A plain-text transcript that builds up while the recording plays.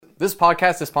This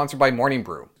podcast is sponsored by Morning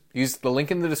Brew. Use the link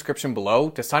in the description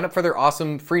below to sign up for their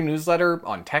awesome free newsletter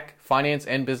on tech, finance,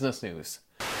 and business news.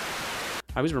 I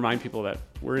always remind people that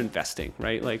we're investing,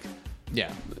 right? Like,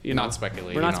 Yeah, not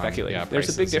speculating. we're not speculating.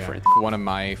 There's a big difference. One of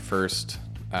my first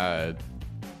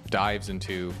dives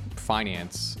into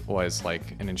finance was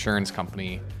like an insurance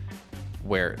company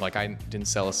where like I didn't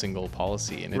sell a single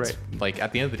policy, and it's like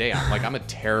at the end of the day I'm a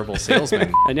terrible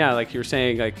salesman. And yeah, like you're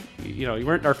saying, like, you know, you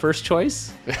weren't our first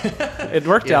choice. It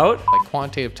worked out. Like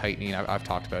quantitative tightening, I've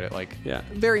talked about it. Like,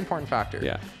 very important factor.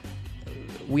 Yeah.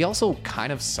 We also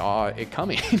kind of saw it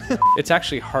coming. It's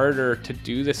actually harder to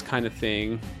do this kind of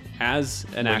thing as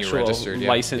an actual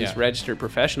licensed registered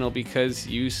professional because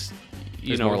there's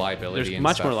more liability. There's and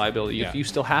much stuff. more liability. Yeah. You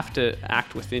still have to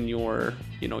act within your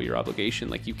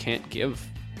obligation. Like, you can't give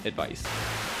advice.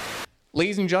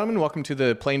 Ladies and gentlemen, welcome to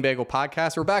the Plain Bagel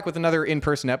Podcast. We're back with another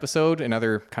in-person episode,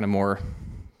 another kind of more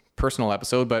personal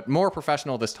episode, but more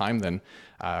professional this time than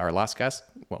our last guest.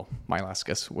 Well, my last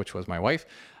guest, which was my wife.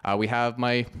 We have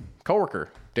my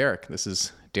coworker, Derek. This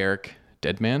is Derek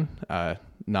Dedman.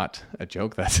 Not a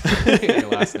joke. That's your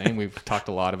last name. We've talked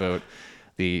a lot about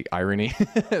the irony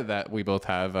that we both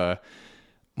have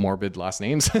morbid last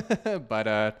names.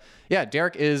 But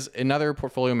Derek is another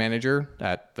portfolio manager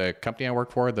at the company I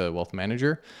work for, the wealth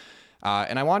manager.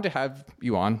 And I wanted to have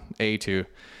you on, to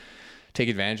take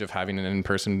advantage of having an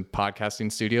in-person podcasting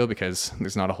studio because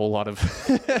there's not a whole lot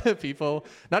of people,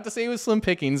 not to say it was slim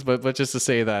pickings, but just to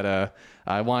say that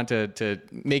I wanted to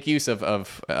make use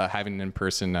of having an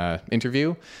in-person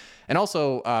interview. And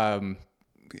also,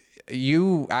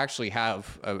 you actually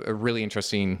have a really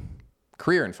interesting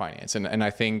career in finance. And I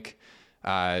think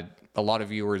a lot of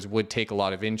viewers would take a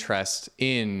lot of interest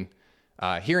in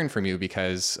hearing from you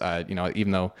because,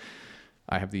 even though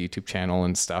I have the YouTube channel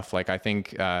and stuff, like I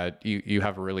think you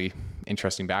have a really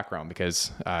interesting background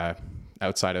because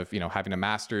outside of, having a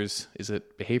master's, is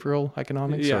it behavioral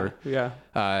economics?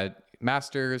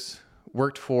 Master's,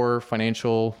 worked for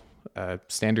Financial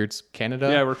Standards Canada.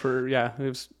 Yeah, I worked for, it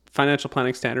was Financial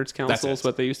Planning Standards Council is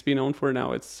what they used to be known for.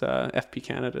 Now it's FP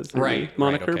Canada's the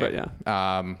moniker, okay. But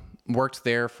yeah. Worked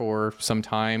there for some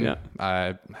time.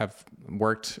 Yeah. Have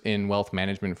worked in wealth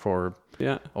management for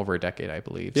over a decade, I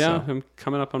believe. Yeah, so. I'm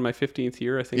coming up on my 15th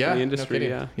year, I think, in the industry.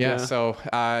 No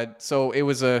So it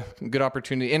was a good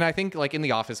opportunity. And I think like in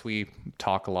the office, we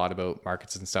talk a lot about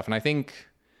markets and stuff. And I think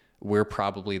we're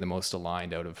probably the most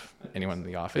aligned out of anyone in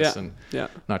the office. And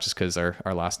not just because our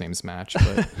last names match,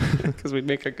 but because we'd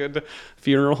make a good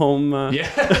funeral home.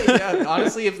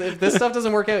 Honestly, if this stuff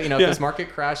doesn't work out, if this market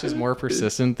crash is more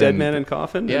persistent than Dead Man and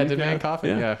Coffin. Dead Man and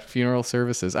Coffin. Funeral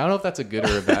services. I don't know if that's a good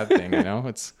or a bad thing. I don't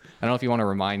know if you want to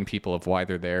remind people of why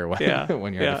they're there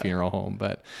when you're at a funeral home.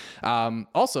 But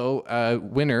also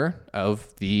winner of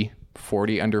the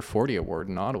 40 Under 40 award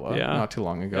in Ottawa not too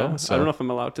long ago. Yeah. So I don't know if I'm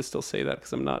allowed to still say that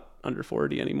because I'm not under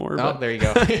 40 anymore. Oh, there you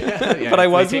go. But I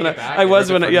was when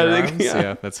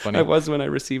that's funny. I was when I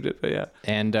received it, but yeah.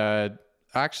 And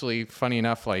actually, funny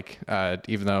enough, like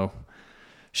even though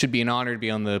should be an honor to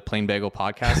be on the Plain Bagel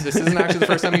Podcast, this isn't actually the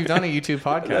first time you've done a YouTube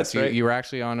podcast. That's right. You were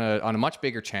actually on a much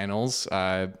bigger channels.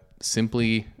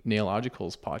 Simply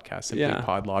Nailogical's podcast, Simply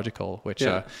Podlogical, which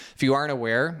if you aren't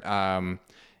aware,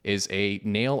 is a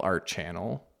nail art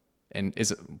channel and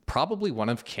is probably one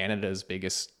of Canada's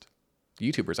biggest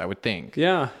YouTubers, I would think.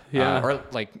 Or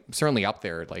like certainly up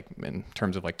there, like in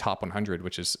terms of like top 100,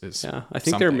 which is I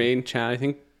think their main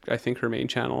channel. I think her main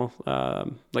channel,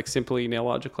 like Simply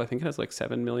Nailogical, I think it has like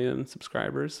 7 million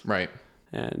subscribers. Right.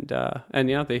 And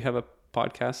they have a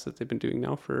podcast that they've been doing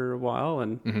now for a while,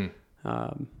 and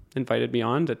invited me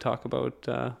on to talk about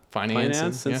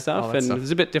finance and stuff. And it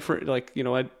was a bit different. Like,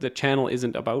 the channel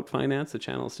isn't about finance. The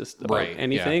channel is just about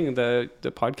anything, the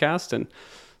podcast. And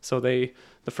so the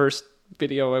first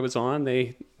video I was on,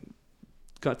 they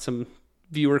got some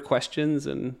viewer questions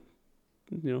and,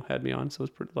 had me on. So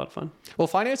it was a lot of fun. Well,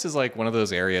 finance is like one of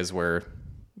those areas where,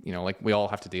 like we all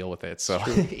have to deal with it. So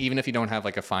even if you don't have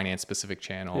like a finance specific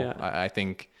channel, I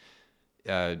think,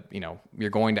 you're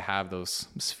going to have those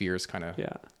spheres kind of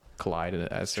collide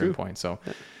at a certain point. So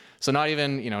not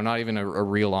even a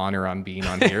real honor on being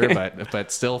on here, but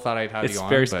still thought I'd have you on. It's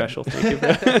very special. Thank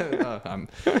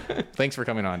you. Thanks for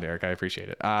coming on, Derek. I appreciate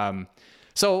it.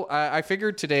 So I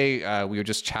figured today we would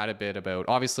just chat a bit about,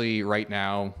 obviously right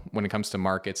now when it comes to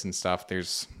markets and stuff,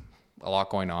 there's a lot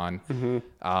going on.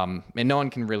 And no one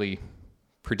can really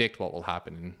predict what will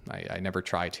happen. And I never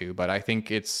try to, but I think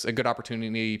it's a good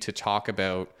opportunity to talk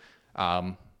about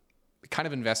kind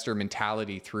of investor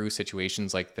mentality through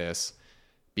situations like this,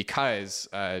 because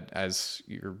as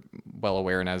you're well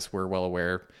aware, and as we're well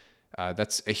aware,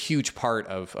 that's a huge part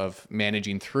of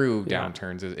managing through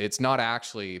downturns. It's not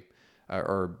actually,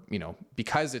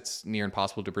 because it's near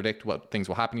impossible to predict what things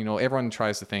will happen. Everyone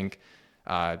tries to think,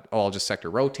 I'll just sector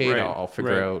rotate. Right. I'll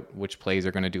figure out which plays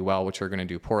are going to do well, which are going to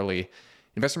do poorly.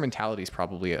 Investor mentality is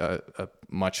probably a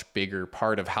much bigger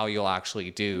part of how you'll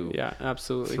actually do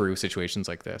absolutely through situations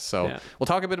like this. So we'll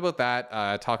talk a bit about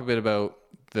that, talk a bit about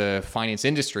the finance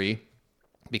industry,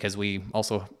 because we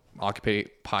also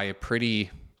occupy a pretty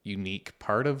unique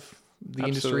part of the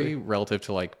industry relative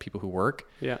to like people who work.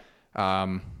 Yeah.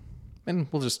 And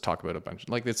we'll just talk about a bunch.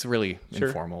 Like, it's really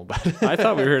informal, but I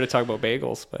thought we were here to talk about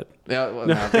bagels, but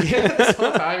this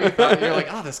whole time you're like,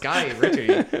 oh, this guy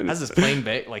Richard, he has this plain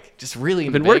just really.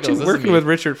 I've been working with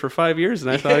Richard for 5 years,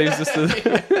 and I thought he was just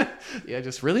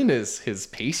just really into his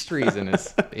pastries and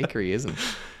his bakery, isn't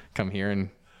come here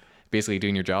and basically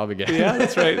doing your job again. Yeah,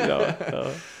 that's right.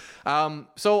 No.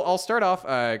 So I'll start off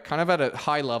kind of at a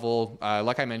high level.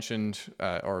 Like I mentioned,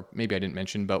 or maybe I didn't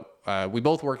mention, but we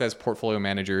both worked as portfolio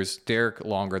managers. Derek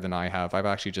longer than I have. I've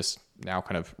actually just now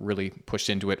kind of really pushed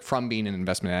into it from being an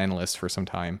investment analyst for some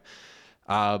time.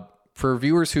 For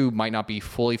viewers who might not be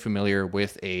fully familiar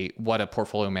with what a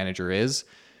portfolio manager is,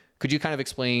 could you kind of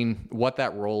explain what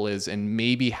that role is and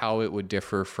maybe how it would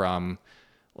differ from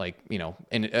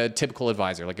a typical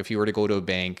advisor? Like if you were to go to a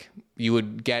bank, you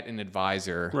would get an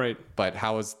advisor, right? But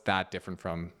how is that different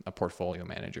from a portfolio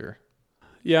manager?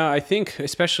 Yeah, I think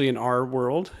especially in our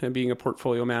world and being a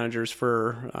portfolio managers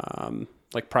for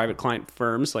like private client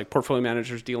firms, like portfolio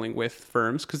managers dealing with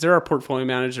firms, because there are portfolio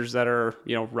managers that are,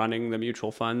 running the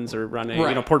mutual funds or running,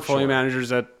 portfolio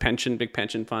managers at big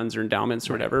pension funds or endowments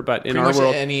or whatever. But in our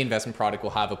world, any investment product will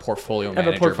have a portfolio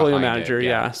manager.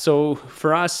 Yeah. So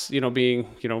for us, being,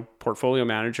 portfolio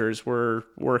managers, we're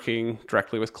working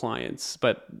directly with clients.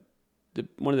 But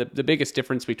one of the biggest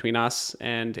difference between us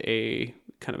and a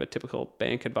kind of a typical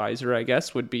bank advisor, I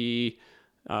guess, would be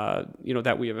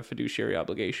that we have a fiduciary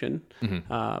obligation,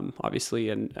 obviously,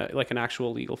 and like an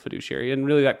actual legal fiduciary. And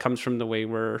really that comes from the way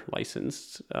we're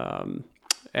licensed.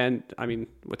 And I mean,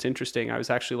 what's interesting, I was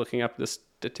actually looking up the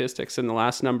statistics, and the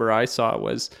last number I saw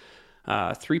was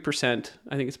 3%.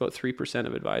 I think it's about 3%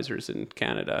 of advisors in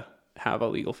Canada have a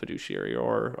legal fiduciary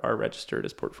or are registered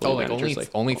as portfolio managers.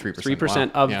 Only 3%.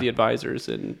 3% of the advisors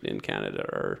in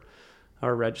Canada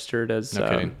are registered as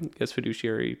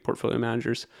fiduciary portfolio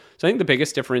managers. So I think the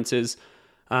biggest difference is,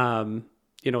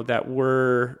 that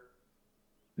we're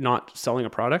not selling a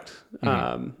product,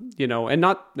 and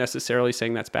not necessarily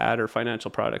saying that's bad or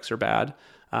financial products are bad.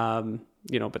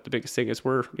 But the biggest thing is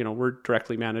we're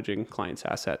directly managing clients'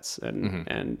 assets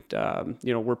and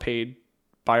we're paid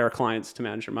by our clients to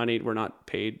manage their money. We're not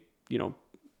paid,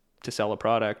 to sell a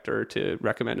product or to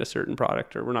recommend a certain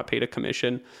product, or we're not paid a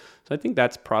commission. So I think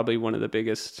that's probably one of the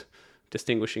biggest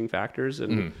distinguishing factors.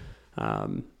 And,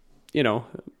 it's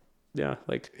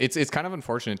kind of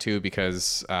unfortunate too,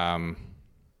 because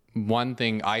one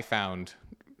thing I found,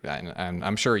 and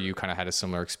I'm sure you kind of had a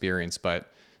similar experience,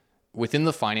 but within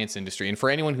the finance industry, and for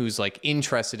anyone who's like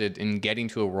interested in getting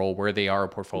to a role where they are a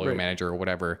portfolio manager or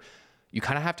whatever, you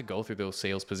kind of have to go through those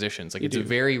sales positions. Like it's a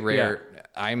very rare. Yeah.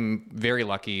 I'm very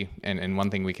lucky, and one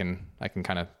thing I can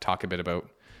kind of talk a bit about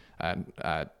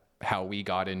how we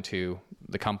got into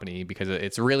the company, because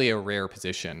it's really a rare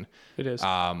position. It is.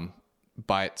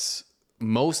 But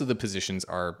most of the positions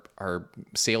are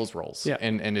sales roles,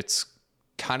 and it's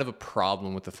kind of a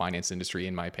problem with the finance industry,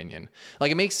 in my opinion.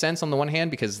 Like, it makes sense on the one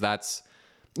hand, because that's,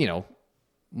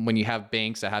 when you have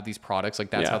banks that have these products,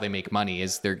 like that's how they make money,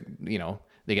 is they're,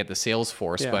 they get the sales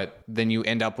force, but then you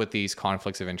end up with these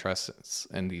conflicts of interests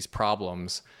and these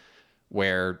problems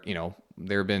where,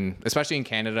 there have been, especially in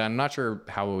Canada, I'm not sure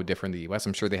how it would differ in the US.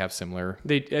 I'm sure they have similar.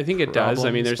 I think it does.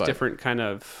 I mean, there's different kind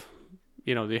of,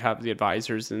 they have the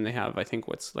advisors, and they have, I think,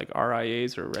 what's like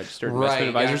RIAs or registered investment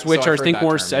advisors, which are, I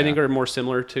think, are more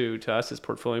similar to us as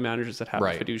portfolio managers that have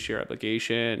a fiduciary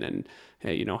obligation and,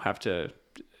 have to,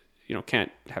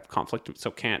 can't have conflict, so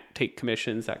can't take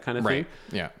commissions, that kind of thing.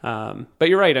 Yeah. But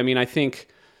you're right. I mean, I think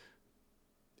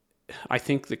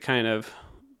the kind of,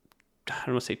 I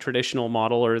don't want to say traditional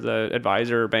model or the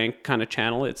advisor or bank kind of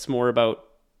channel, it's more about,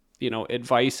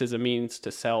 advice as a means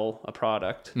to sell a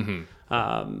product. And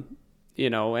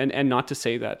not to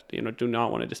say that, do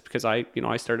not want to, just because I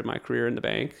started my career in the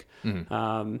bank,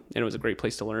 and it was a great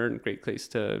place to learn, great place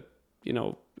to,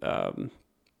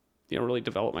 really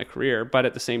develop my career. But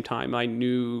at the same time, I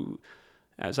knew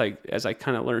as I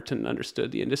kind of learned and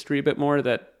understood the industry a bit more,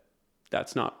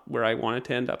 that's not where I wanted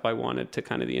to end up. I wanted to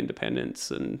kind of the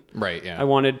independence, and I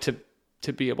wanted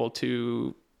to be able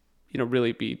to,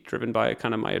 really be driven by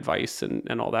kind of my advice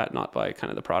and all that, not by kind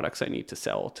of the products I need to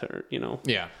sell to,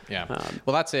 Yeah.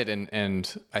 Well, that's it.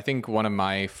 And I think one of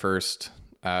my first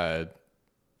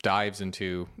dives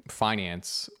into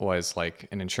finance was like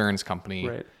an insurance company.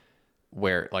 Right.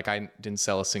 Where like I didn't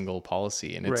sell a single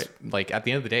policy, and it's like at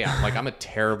the end of the day, I'm a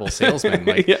terrible salesman.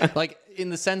 Like, like in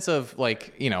the sense of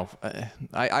like,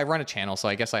 I run a channel, so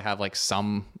I guess I have like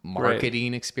some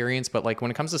marketing experience, but like when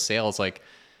it comes to sales, like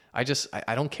I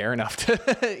don't care enough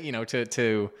to,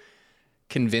 to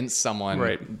convince someone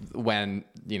when,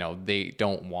 they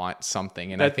don't want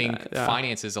something. And I think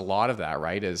finance is a lot of that,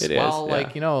 right?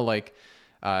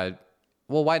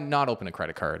 Well, why not open a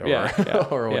credit card or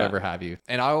or whatever have you?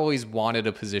 And I always wanted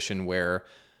a position where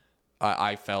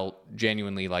I felt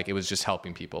genuinely like it was just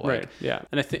helping people. Right. Yeah.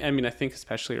 And I think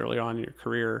especially early on in your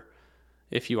career,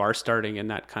 if you are starting in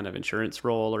that kind of insurance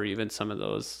role or even some of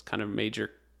those kind of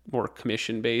major, more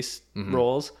commission-based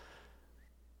roles,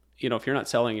 if you're not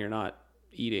selling, you're not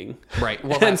eating. Right.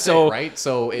 Well, that's so, right?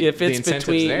 So if it's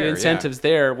between the incentives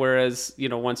there, whereas,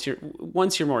 once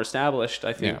you're more established,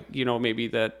 I think, maybe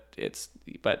that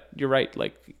but you're right.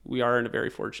 Like we are in a very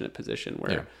fortunate position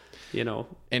where,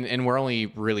 and we're only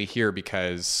really here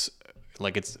because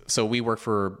like so we work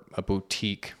for a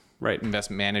boutique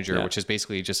investment manager, which is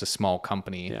basically just a small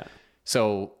company. Yeah.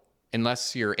 So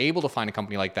unless you're able to find a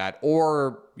company like that,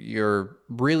 or you're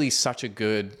really such a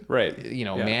good,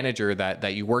 manager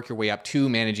that you work your way up to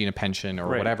managing a pension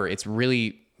or whatever, it's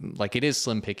really like it is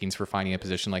slim pickings for finding a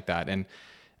position like that. And,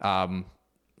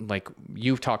 like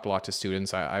you've talked a lot to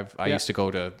students. I used to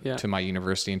go to my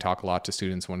university and talk a lot to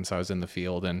students once I was in the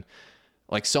field, and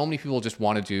like so many people just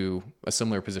want to do a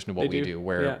similar position to what we do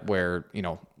where,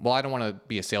 I don't want to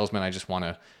be a salesman. I just want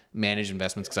to manage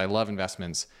investments because I love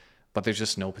investments, but there's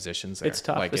just no positions there. It's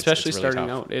tough, like, especially it's really starting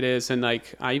out. It is. And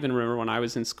like, I even remember when I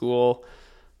was in school,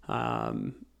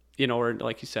 or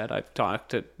like you said, I've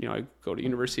talked to, I go to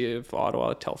University of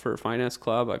Ottawa, Telfer Finance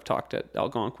Club. I've talked at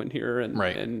Algonquin here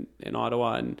and in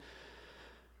Ottawa. And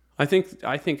I think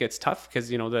it's tough because,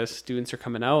 the students are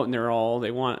coming out and they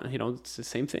want, it's the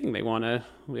same thing. They want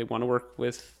to work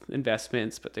with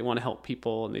investments, but they want to help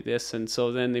people and this. And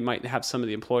so then they might have some of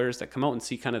the employers that come out and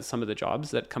see kind of some of the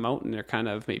jobs that come out, and they're kind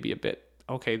of maybe a bit,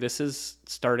 okay, this is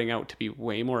starting out to be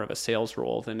way more of a sales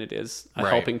role than it is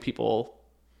helping people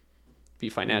be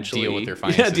financially deal with their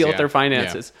finances. With their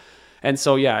finances. Yeah. And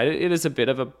so, it is a bit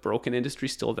of a broken industry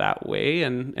still that way.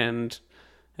 And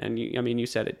you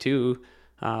said it too.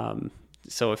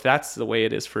 So if that's the way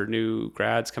it is for new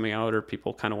grads coming out or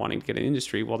people kind of wanting to get in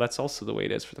industry, well, that's also the way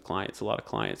it is for the clients. A lot of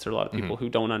clients, there are a lot of people who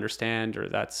don't understand, or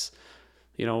that's,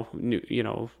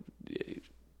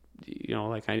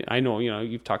 like I know,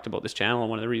 you've talked about this channel, and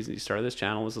one of the reasons you started this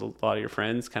channel was a lot of your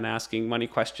friends kind of asking money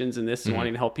questions and this and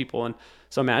wanting to help people. And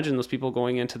so imagine those people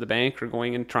going into the bank or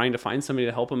going and trying to find somebody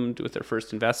to help them with their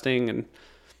first investing, and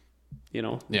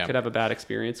could have a bad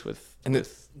experience with. And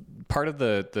part of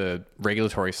the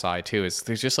regulatory side too is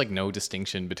there's just like no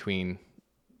distinction between,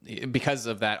 because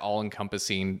of that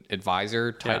all-encompassing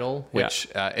advisor title, which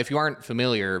if you aren't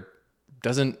familiar,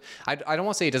 I don't want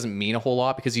to say it doesn't mean a whole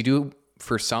lot, because you do.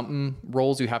 For some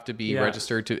roles, you have to be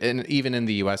registered to, and even in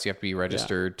the US, you have to be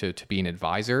registered to be an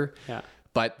advisor. Yeah.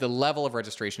 But the level of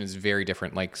registration is very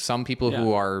different. Like some people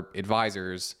who are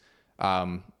advisors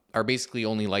are basically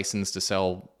only licensed to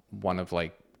sell one of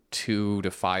like 2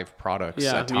 to 5 products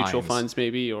at times. Mutual funds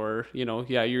maybe, or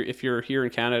if you're here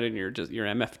in Canada and you're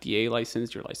MFDA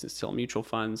licensed, you're licensed to sell mutual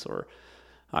funds, or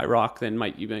IROC, then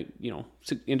might even,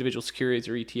 individual securities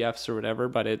or ETFs or whatever,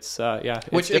 but it's,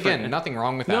 which it's again, nothing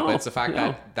wrong with that, but it's the fact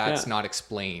that's not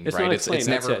explained, right? Not explained. It's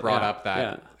never brought up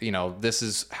that, this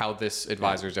is how this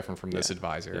advisor is different from this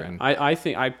advisor. Yeah. And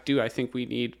I think we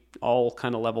need all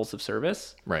kind of levels of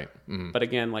service. Right. Mm-hmm. But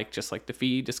again, just like the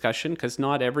fee discussion, because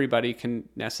not everybody can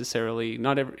necessarily,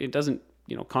 it doesn't,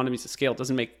 economies of scale, it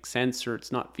doesn't make sense, or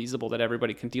it's not feasible that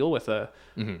everybody can deal with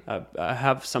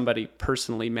have somebody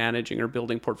personally managing or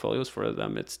building portfolios for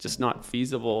them. It's just not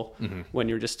feasible when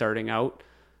you're just starting out.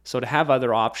 So to have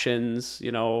other options,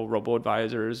 robo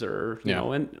advisors, or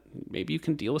and maybe you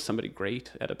can deal with somebody great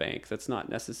at a bank. That's not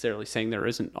necessarily saying there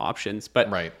isn't options,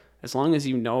 but as long as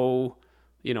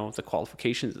the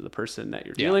qualifications of the person that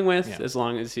you're dealing with, as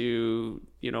long as you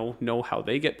know how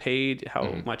they get paid, how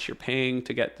much you're paying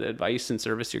to get the advice and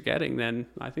service you're getting, then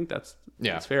I think that's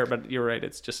fair. But you're right,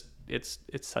 it's just it's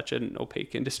such an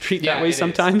opaque industry that way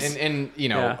sometimes. And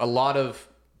a lot of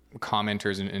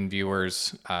commenters and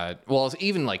viewers,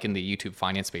 even like in the YouTube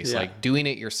finance space, like doing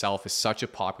it yourself is such a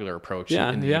popular approach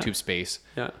in the YouTube space.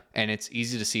 Yeah. And it's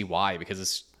easy to see why, because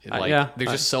it's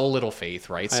there's just so little faith,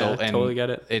 right? I totally get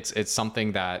it. It's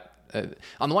something that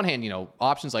on the one hand,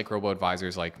 options like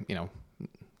robo-advisors, like,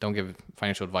 don't give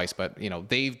financial advice, but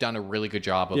they've done a really good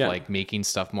job of like making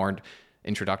stuff more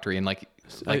introductory, and like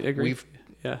I agree.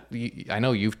 I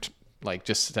know you've like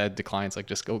just said to clients, like,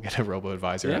 just go get a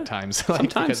robo-advisor at times. Like,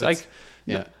 sometimes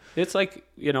it's like,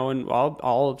 and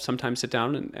I'll sometimes sit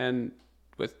down and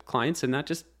with clients, and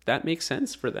that makes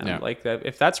sense for them. Like that,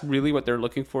 if that's really what they're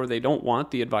looking for, they don't want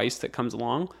the advice that comes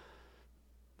along.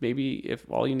 Maybe if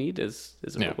all you need is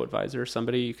a robo-advisor,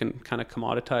 somebody you can kind of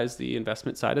commoditize the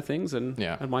investment side of things, and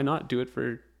why not do it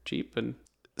for cheap? And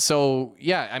so,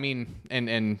 I mean,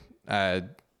 and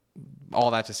all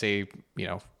that to say,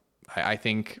 I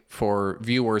think for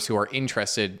viewers who are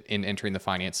interested in entering the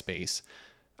finance space,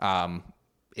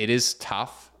 it is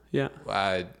tough.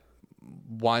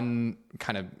 One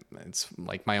kind of, it's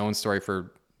like my own story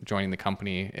for joining the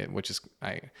company, which is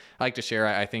I like to share.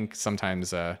 I think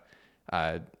sometimes, it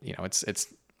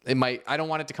might, I don't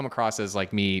want it to come across as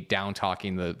like me down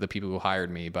talking the people who hired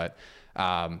me, but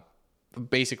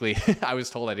basically I was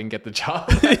told I didn't get the job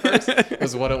at first,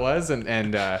 was what it was.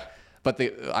 But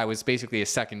I was basically a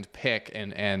second pick,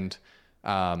 and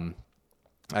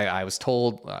I was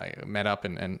told, I met up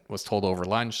and was told over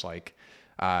lunch, like,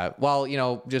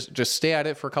 just stay at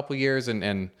it for a couple of years,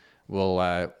 and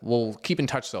we'll keep in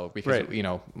touch though, because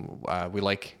we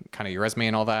like kind of your resume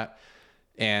and all that.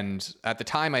 And at the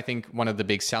time, I think one of the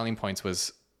big selling points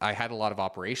was I had a lot of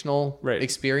operational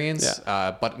experience,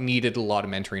 but needed a lot of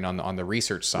mentoring on the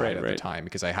research side at the time,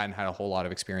 because I hadn't had a whole lot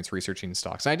of experience researching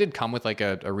stocks. And I did come with like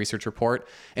a research report.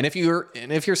 And if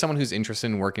you're someone who's interested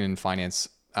in working in finance,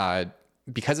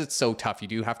 because it's so tough, you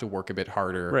do have to work a bit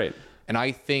harder. Right. And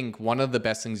I think one of the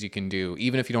best things you can do,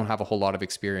 even if you don't have a whole lot of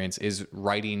experience, is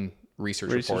writing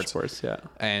research reports.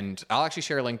 And I'll actually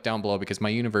share a link down below, because my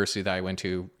university that I went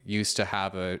to used to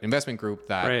have an investment group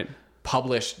that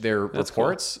published their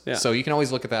reports. Cool. So you can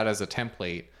always look at that as a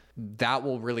template. That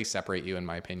will really separate you, in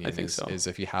my opinion. I think so. Is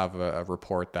if you have a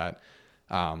report that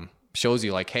shows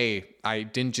you like, hey, I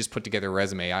didn't just put together a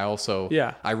resume. I also,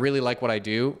 I really like what I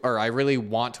do, or I really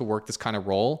want to work this kind of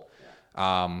role.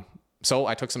 So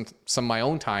I took some of my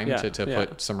own time to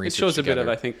put some research together. It shows a bit of,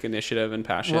 I think, initiative and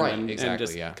passion, and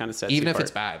just kind of sets even you if apart.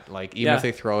 it's bad, like even if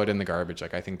they throw it in the garbage,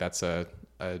 like I think that's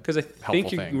because I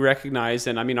think you recognize,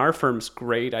 and I mean, our firm's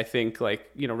great. I think, like,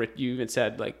 Rick, you even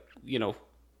said, like,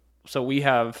 so we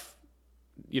have,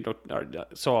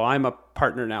 so I'm a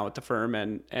partner now at the firm,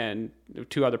 and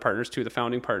two other partners, two of the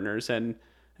founding partners, and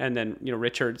then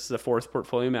Richard's the fourth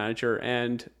portfolio manager,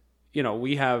 and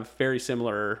we have very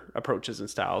similar approaches and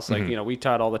styles. Like, we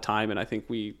chat all the time, and I think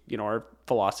we, our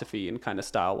philosophy and kind of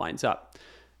style lines up.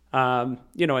 And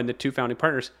the two founding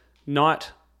partners,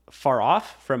 not far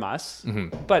off from us,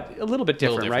 but a little bit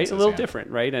different, right? A little different,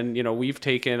 right? And, we've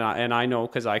taken, and I know,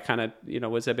 cause I kind of,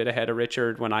 was a bit ahead of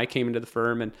Richard when I came into the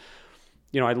firm, and,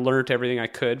 I learned everything I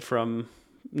could from,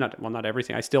 not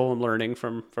everything. I still am learning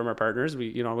from our partners.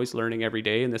 We, always learning every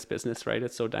day in this business, right?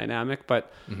 It's so dynamic,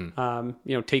 but,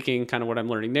 taking kind of what I'm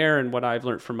learning there and what I've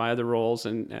learned from my other roles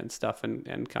and stuff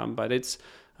and come, but it's,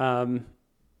 I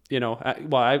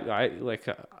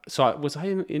was I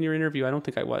in your interview? I don't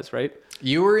think I was, right?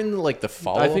 You were in like the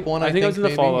follow-up one. I think I was in the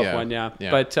follow-up one. Yeah.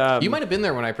 But, you might've been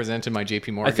there when I presented my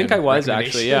JP Morgan. I think I was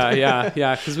actually.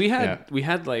 Yeah. Cause we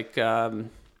had like,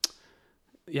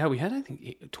 we had, I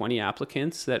think, 20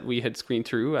 applicants that we had screened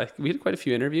through. We had quite a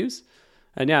few interviews.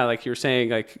 And like you were saying,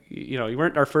 like, you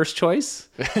weren't our first choice.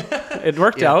 It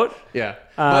worked out. Yeah.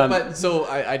 But so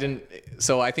I didn't,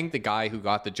 so I think the guy who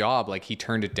got the job, like, he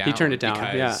turned it down.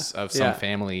 Because of some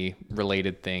family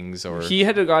related things, or he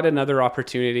had got another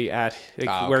opportunity at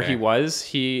where he was.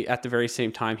 He, at the very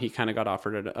same time, he kind of got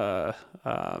offered a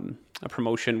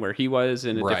promotion where he was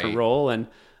in a different role, and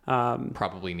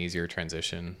probably an easier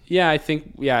transition. I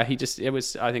think it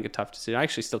was, I think, a tough decision. I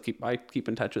actually still keep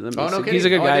in touch with him. Oh, no kidding. He's a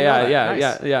good guy.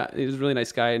 Nice. He was a really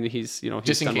nice guy, and he's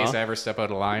just in case I ever step out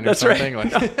of line or something.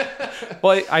 Right. Like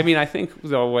well, I mean, I think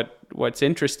though what's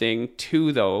interesting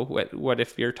too, though, what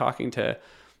if you're talking to,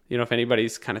 if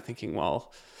anybody's kind of thinking,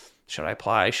 well, should I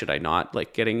apply, should I not,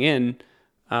 like, getting in,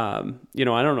 I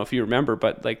don't know if you remember,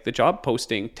 but like the job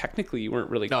posting, technically you weren't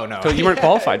really, you weren't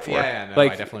qualified for. No,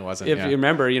 like, I definitely wasn't. If you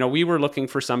remember, we were looking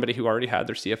for somebody who already had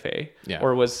their CFA,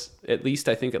 or was at least,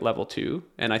 I think, at level 2.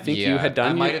 And I think you had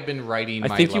done. I might have been writing.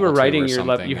 I think you were writing your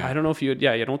level. I don't know if you had.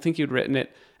 I don't think you'd written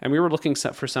it. And we were looking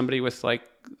for somebody with, like,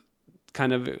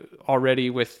 kind of already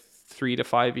with 3 to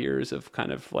 5 years of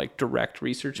kind of like direct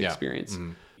research experience.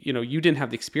 You didn't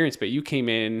have the experience, but you came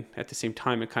in at the same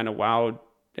time and kind of wowed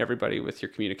everybody with your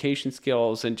communication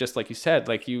skills. And just like you said,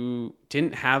 like, you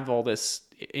didn't have all this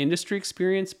industry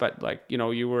experience, but, like,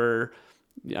 you were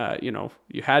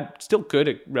you had still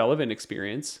good, relevant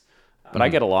experience. But I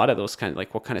get a lot of those kind of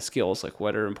like, what kind of skills, like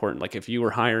what are important? Like if you were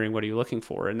hiring, what are you looking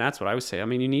for? And that's what I would say. I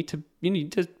mean, you need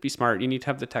to be smart. You need to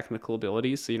have the technical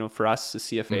abilities. So, for us, the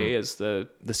CFA is the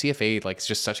CFA, like it's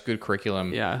just such a good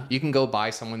curriculum. Yeah. You can go buy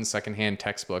someone's secondhand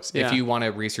textbooks if you want to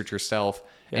research yourself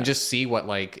and just see what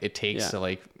like it takes to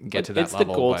like get to that level. It's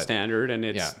the gold standard, and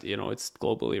it's, it's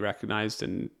globally recognized.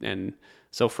 And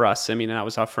so for us, I mean, that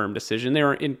was a firm decision. They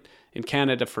were in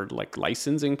Canada for like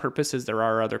licensing purposes. There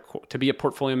are other, to be a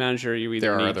portfolio manager, you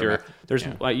either need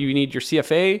you need your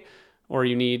CFA, or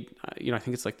you need, I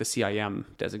think it's like the CIM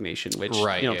designation, which,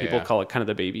 people call it kind of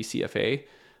the baby CFA.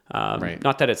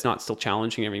 Not that it's not still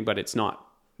challenging everything, but it's not,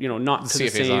 not to the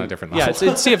CFA is on a different level.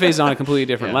 Yeah, it's CFA is on a completely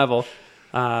different level.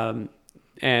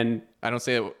 And I don't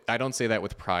say that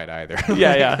with pride either.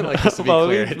 Yeah. Like, just to be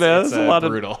clear, it's a lot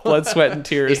brutal. Of blood, sweat, and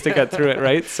tears to get through it,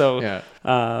 right? So,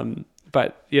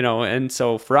 but, and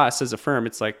so for us as a firm,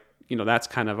 it's like, that's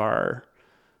kind of our,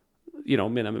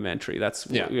 minimum entry. That's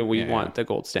we want the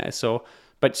gold standard. So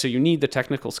you need the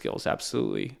technical skills.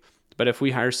 Absolutely. But if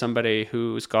we hire somebody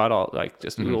who's got all like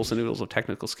just noodles and noodles of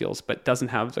technical skills, but doesn't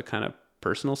have the kind of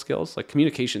personal skills, like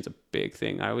communication's a big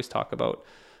thing. I always talk about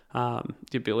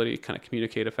the ability to kind of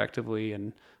communicate effectively,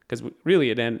 and because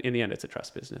really in the end, it's a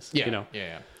trust business.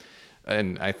 Yeah.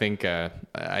 And I think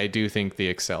I do think the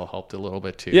Excel helped a little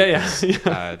bit too.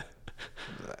 Yeah.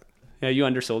 You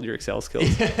undersold your Excel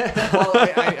skills. Well,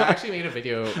 I actually made a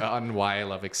video on why I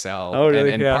love Excel. Oh,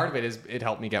 really? And part of it is it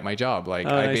helped me get my job. Like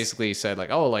I basically said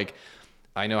like,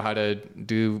 I know how to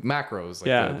do macros,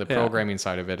 like the programming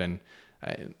side of it. And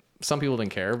some people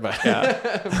didn't care, but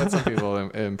but some people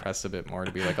impressed a bit more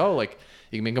to be like,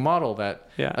 you can make a model that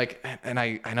like, and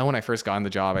I know when I first got on the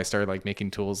job, I started like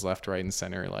making tools left, right, and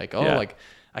center. Like, like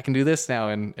I can do this now.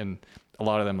 And a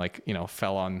lot of them like,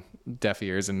 fell on deaf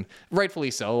ears, and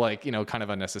rightfully so, like, kind of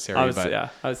unnecessary. I was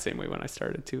the same way when I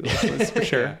started too. Like, for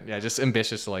sure. Just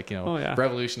ambitious to like,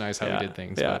 revolutionize how we did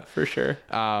things. Yeah, but, for sure.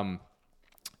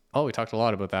 We talked a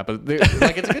lot about that, but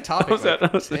like it's a good topic.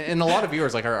 And a lot of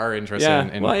viewers like are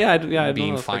interested in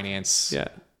being finance.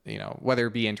 Whether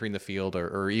it be entering the field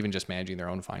or even just managing their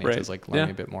own finances, like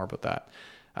learning a bit more about that.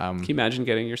 Can you imagine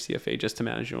getting your CFA just to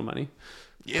manage your own money?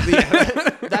 That's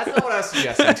not what I was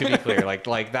suggesting, to be clear.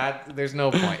 Like that, there's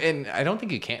no point, and I don't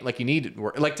think you can. Like you need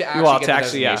work, like to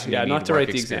actually not to write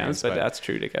the exams, but that's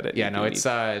true to get it.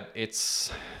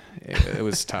 It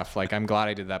was tough. Like I'm glad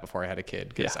I did that before I had a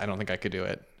kid, because I don't think I could do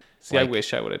it. See, I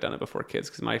wish I would have done it before kids,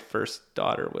 because my first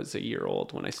daughter was a year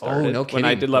old when I started. Oh, no kidding.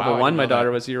 When I did level 1, my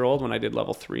daughter was a year old. When I did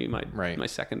level 3, my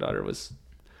second daughter was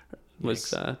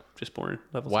just born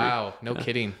level 3. Wow, no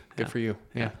kidding. Good for you.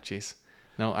 Yeah, jeez.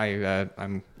 No,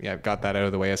 I'm got that out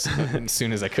of the way as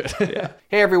soon as I could.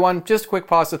 Hey everyone, just a quick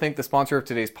pause to thank the sponsor of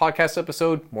today's podcast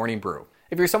episode, Morning Brew.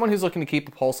 If you're someone who's looking to keep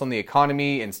a pulse on the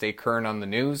economy and stay current on the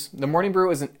news, the Morning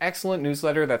Brew is an excellent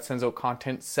newsletter that sends out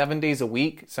content 7 days a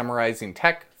week, summarizing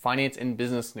tech, finance, and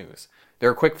business news.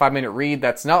 They're a quick 5-minute read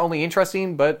that's not only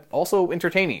interesting, but also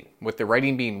entertaining, with the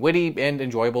writing being witty and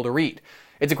enjoyable to read.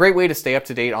 It's a great way to stay up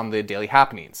to date on the daily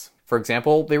happenings. For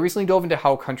example, they recently dove into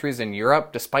how countries in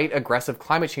Europe, despite aggressive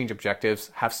climate change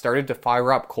objectives, have started to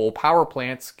fire up coal power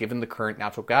plants given the current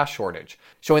natural gas shortage,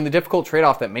 showing the difficult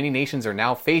trade-off that many nations are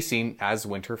now facing as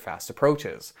winter fast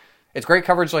approaches. It's great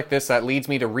coverage like this that leads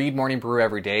me to read Morning Brew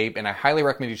every day, and I highly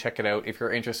recommend you check it out if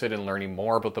you're interested in learning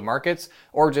more about the markets,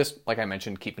 or just, like I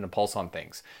mentioned, keeping a pulse on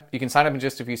things. You can sign up in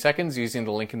just a few seconds using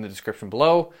the link in the description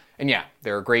below, and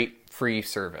they're a great free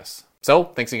service. So,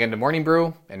 thanks again to Morning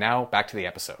Brew, and now back to the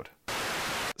episode.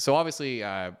 So obviously,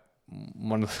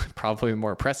 one of the probably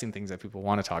more pressing things that people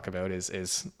want to talk about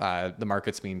is the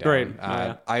markets being down.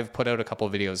 Right. I've put out a couple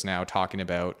of videos now talking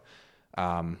about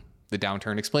the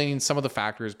downturn, explaining some of the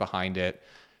factors behind it.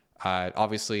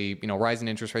 Obviously, rising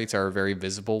interest rates are a very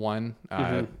visible one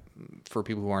for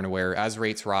people who aren't aware. As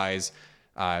rates rise,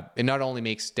 it not only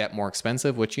makes debt more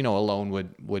expensive, which a loan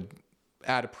would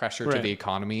add a pressure to the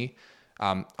economy.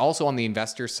 Also on the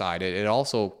investor side, it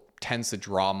also tends to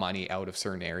draw money out of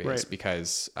certain areas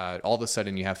because all of a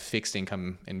sudden you have fixed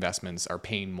income investments are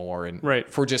paying more and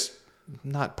for just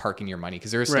not parking your money,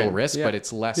 because there is still risk, but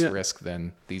it's less risk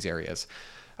than these areas.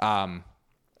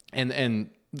 And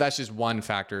that's just one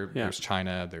factor. There's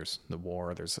China, there's the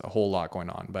war, there's a whole lot going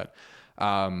on. But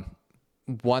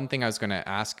one thing I was going to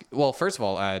ask, well, first of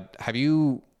all, have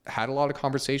you had a lot of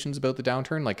conversations about the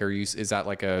downturn? Like, is that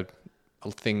like a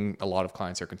thing a lot of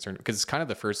clients are concerned, because it's kind of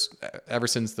the first ever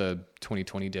since the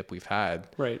 2020 dip we've had.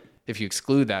 If you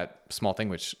exclude that small thing,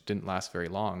 which didn't last very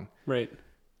long,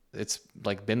 it's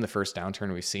like been the first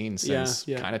downturn we've seen since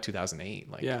kind of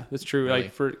 2008. Like, that's true. Really.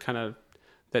 Like for kind of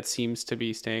that seems to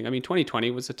be staying. I mean,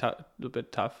 2020 was a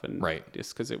bit tough, and right.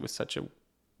 just because it was such a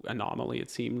anomaly, it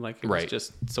seemed like it was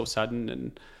just so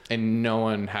sudden, and no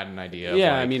one had an idea.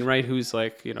 Yeah, I mean, right? Who's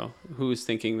like, who's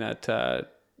thinking that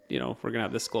we're gonna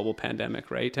have this global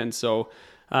pandemic, right? And so,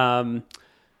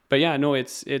 but yeah, no,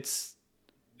 it's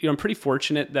I'm pretty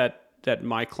fortunate that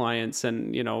my clients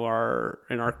and are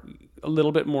a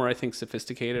little bit more, I think,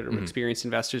 sophisticated or experienced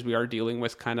investors. We are dealing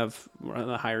with kind of on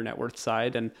the higher net worth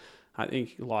side, and I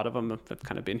think a lot of them have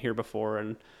kind of been here before,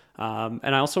 and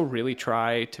I also really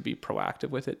try to be proactive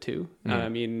with it too. I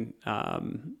mean, I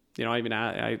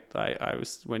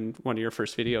was, when one of your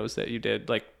first videos that you did,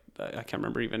 like, I can't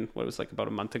remember even what it was, like about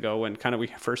a month ago, when kind of we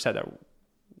first had a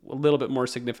little bit more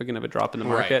significant of a drop in the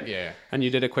market. Right, yeah. And you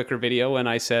did a quicker video, and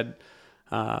I said,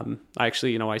 I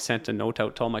actually, I sent a note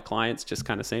out to all my clients just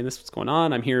kind of saying, this is what's going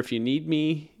on. I'm here if you need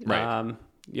me. Right.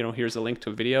 Here's a link to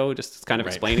a video, just kind of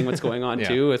explaining what's going on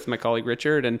too, with my colleague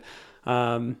Richard. And,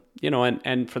 and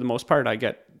for the most part, I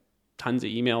get tons of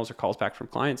emails or calls back from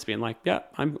clients being like, yeah,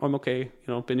 I'm okay.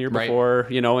 Been here before,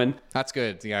 and that's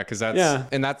good. Yeah. Cause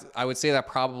that's, I would say that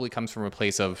probably comes from a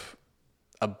place of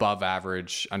above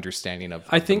average understanding of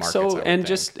I think so. And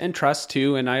trust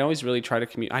too. And I always really try to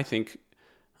communicate. I think,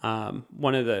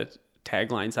 one of the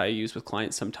taglines I use with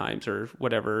clients sometimes, or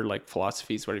whatever, like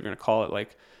philosophies, whatever you're going to call it,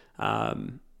 like, I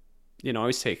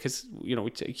always say, because you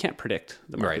can't predict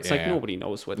the market. It's like nobody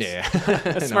knows what's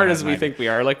as smart as we think we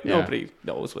are. Like nobody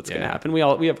knows what's going to happen. We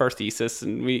have our thesis,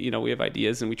 and we have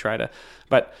ideas, and we try to.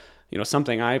 But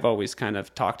something I've always kind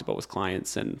of talked about with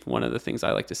clients, and one of the things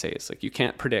I like to say is, like, you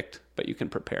can't predict, but you can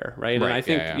prepare, right? And I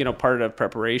think part of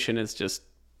preparation is just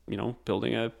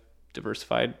building a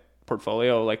diversified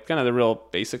portfolio, like kind of the real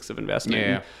basics of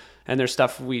investment. And there's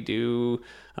stuff we do,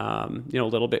 a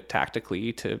little bit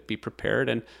tactically to be prepared.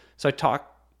 And so I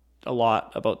talk a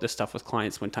lot about this stuff with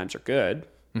clients when times are good,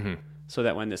 so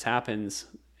that when this happens,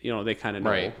 they kind of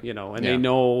know, and they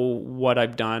know what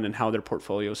I've done and how their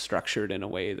portfolio is structured in a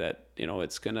way that,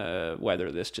 it's going to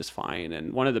weather this just fine.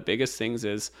 And one of the biggest things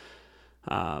is,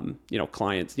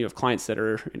 clients, you have clients that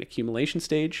are in accumulation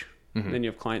stage. And then you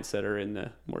have clients that are in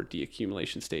the more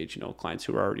deaccumulation stage, clients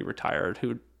who are already retired,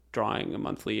 who are drawing a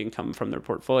monthly income from their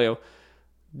portfolio.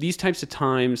 These types of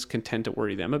times can tend to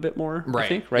worry them a bit more, I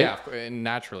think, right? Yeah, and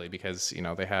naturally, because,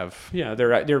 they have... Yeah,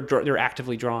 they're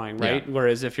actively drawing, right? Yeah.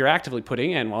 Whereas if you're actively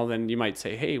putting in, well, then you might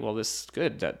say, hey, well, this is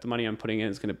good, that the money I'm putting in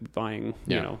is going to be buying,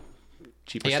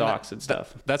 cheaper stocks and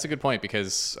stuff. That's a good point,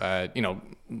 because, dollar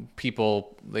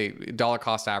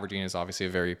cost averaging is obviously a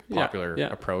very popular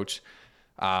approach.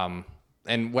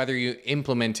 And whether you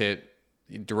implement it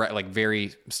direct, like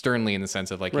very sternly, in the sense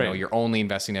of like, you're only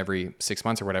investing every 6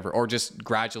 months or whatever, or just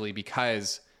gradually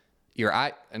because you're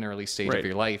at an early stage of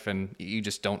your life and you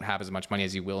just don't have as much money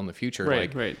as you will in the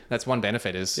future. That's one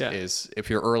benefit is if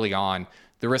you're early on,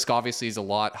 the risk obviously is a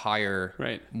lot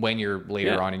higher when you're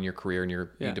later on in your career and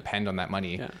you depend on that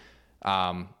money.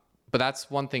 But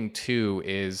that's one thing too,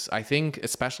 is I think,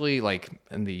 especially like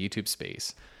in the YouTube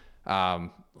space,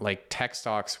 like tech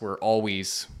stocks were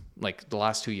always, like the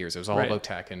last 2 years, it was all about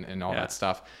tech and all that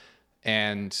stuff.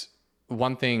 And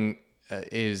one thing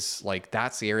is like,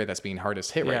 that's the area that's being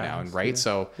hardest hit right now. And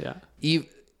so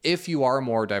if you are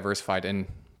more diversified, and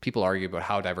people argue about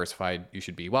how diversified you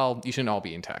should be, well, you shouldn't all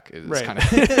be in tech. It's kind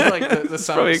of like the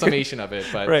summation of it,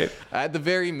 but at the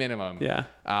very minimum,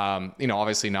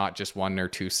 obviously not just one or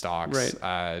two stocks.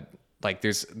 Like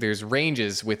there's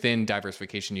ranges within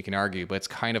diversification you can argue, but it's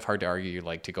kind of hard to argue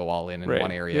like to go all in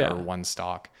one area or one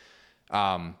stock.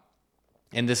 And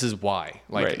this is why,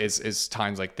 like, is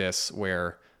times like this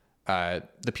where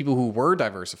the people who were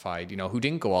diversified, who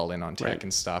didn't go all in on tech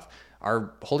and stuff,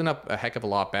 are holding up a heck of a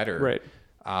lot better.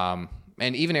 And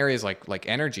even areas like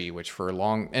energy, which for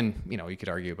long, and you could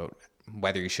argue about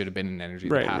whether you should have been in energy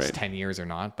the past 10 years or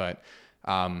not, but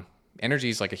energy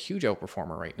is like a huge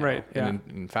outperformer right now. And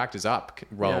in fact is up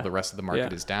while the rest of the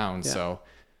market is down. So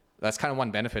that's kind of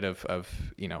one benefit of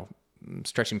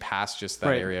stretching past just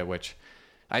that area, which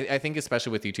I think,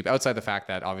 especially with YouTube, outside the fact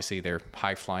that obviously they're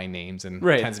high flying names and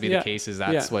tends to be the case, is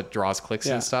that's what draws clicks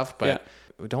and stuff. But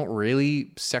we don't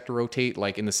really sector rotate,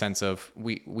 like in the sense of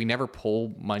we never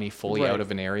pull money fully out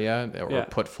of an area or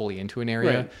put fully into an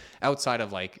area outside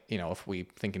of like, if we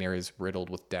think an area is riddled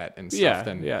with debt and stuff,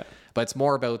 but it's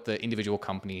more about the individual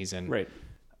companies. And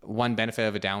one benefit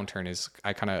of a downturn is,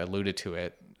 I kind of alluded to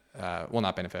it, well,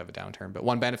 not benefit of a downturn, but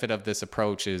one benefit of this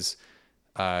approach is,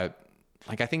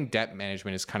 like, I think debt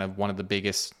management is kind of one of the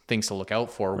biggest things to look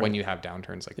out for when you have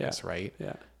downturns like this, right?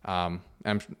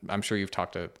 I'm sure you've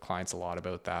talked to clients a lot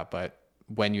about that, but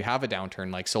when you have a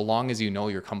downturn, like so long as you know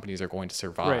your companies are going to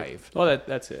survive. Right. Well,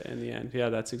 that's it in the end. Yeah,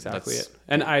 that's exactly it.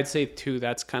 And I'd say too,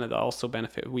 that's kind of the also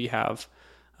benefit we have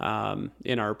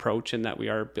in our approach, in that we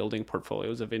are building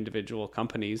portfolios of individual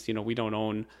companies. We don't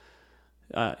own,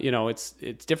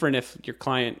 it's different if your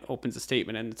client opens a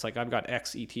statement and it's like, I've got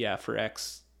X ETF or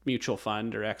X mutual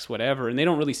fund or X whatever, and they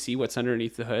don't really see what's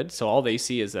underneath the hood. So all they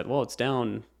see is that, well, it's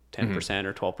down 10%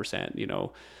 or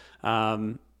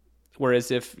 12%,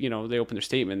 whereas if, they open their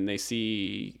statement and they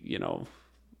see, I don't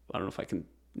know if I can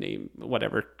name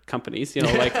whatever companies,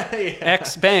 like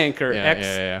X bank or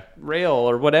X rail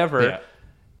or whatever. Yeah.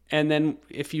 And then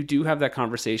if you do have that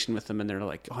conversation with them and they're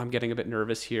like, oh, I'm getting a bit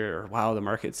nervous here, or wow, the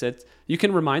market's you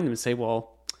can remind them and say,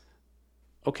 well,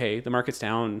 okay, the market's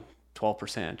down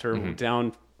 12% or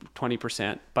down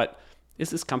 20%, but is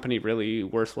this company really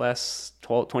worth less,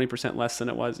 20% less than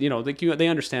it was? They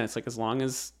understand. It's like, as long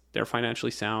as they're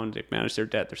financially sound, they've managed their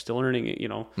debt, they're still earning it,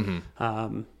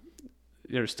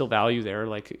 there's still value there.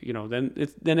 Like,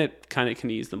 then it kind of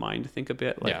can ease the mind to think a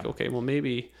bit like, okay, well,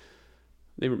 maybe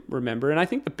they remember. And I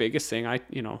think the biggest thing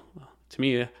to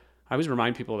me, I always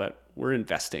remind people that we're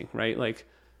investing, right? Like,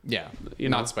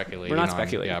 not speculating. We're not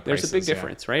speculating. There's a big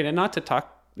difference, right? And not to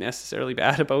talk necessarily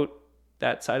bad about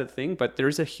that side of the thing, but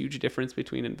there's a huge difference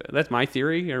between, that's my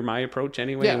theory or my approach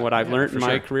anyway. And what I've learned in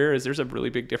my career is there's a really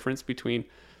big difference between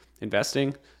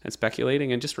investing and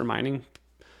speculating, and just reminding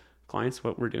clients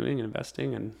what we're doing and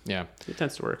investing. And it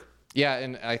tends to work. Yeah.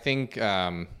 And I think,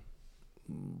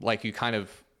 like, you kind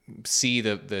of see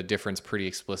the difference pretty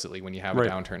explicitly when you have a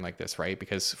downturn like this, right?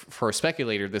 Because for a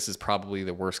speculator, this is probably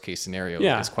the worst case scenario.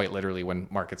 It's quite literally when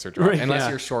markets are dropping, unless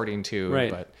you're shorting too.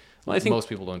 But I think most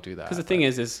people don't do that. Because the thing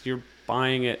is you're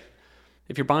buying it.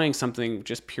 If you're buying something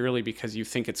just purely because you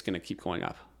think it's going to keep going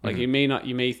up, like you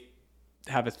may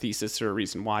have a thesis or a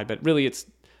reason why, but really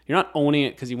you're not owning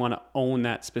it because you want to own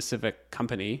that specific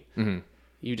company.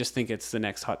 You just think it's the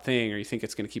next hot thing, or you think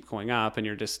it's going to keep going up, and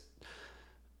you're just,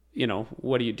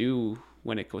 what do you do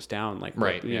when it goes down? Like,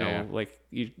 like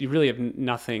you really have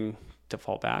nothing to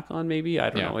fall back on. Maybe,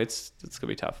 I don't know. It's gonna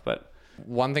be tough. But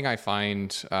one thing I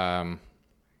find, I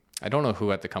don't know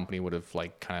who at the company would have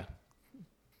like kind of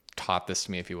taught this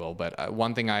to me, if you will, but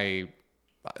one thing I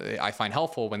find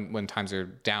helpful when times are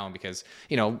down, because,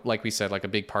 like we said, like a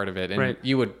big part of it, and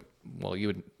you would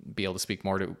be able to speak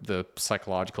more to the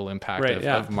psychological impact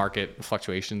of market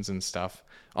fluctuations and stuff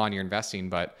on your investing.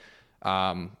 But,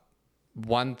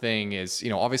 one thing is,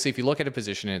 obviously if you look at a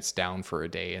position and it's down for a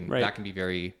day, and that can be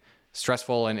very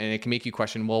stressful, and it can make you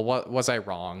question, well, what was I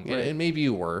wrong? And maybe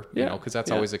you were, because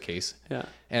that's always the case.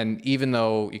 And even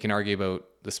though you can argue about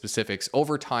the specifics,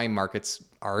 over time markets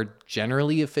are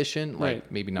generally efficient, like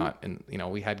maybe not, and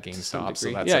we had GameStop,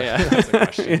 so that's that's a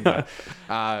question.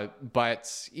 But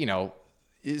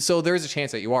so there's a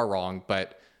chance that you are wrong.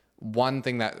 But one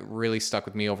thing that really stuck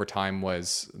with me over time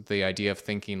was the idea of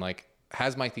thinking, like,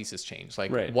 has my thesis changed?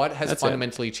 Like, what has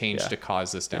fundamentally changed to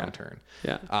cause this downturn?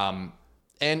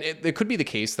 And it could be the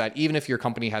case that even if your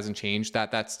company hasn't changed,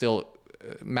 that still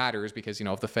matters, because,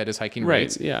 if the Fed is hiking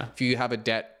rates, if you have a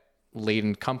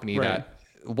debt-laden company that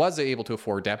was able to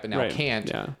afford debt but now can't,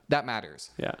 that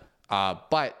matters.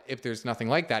 But if there's nothing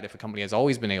like that, if a company has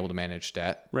always been able to manage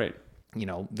debt, they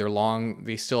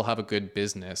still have a good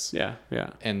business.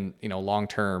 And, long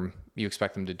term, you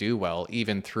expect them to do well,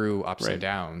 even through ups and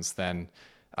downs, then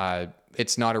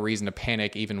it's not a reason to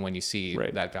panic even when you see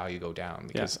that value go down,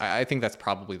 because I think that's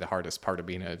probably the hardest part of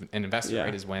being an investor,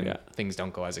 right? Is when things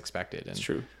don't go as expected. And it's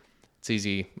true. It's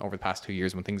easy over the past 2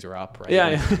 years when things are up, right?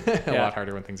 A lot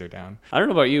harder when things are down. I don't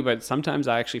know about you, but sometimes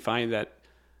I actually find that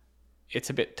it's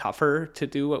a bit tougher to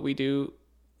do what we do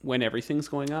when everything's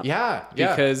going up.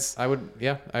 Because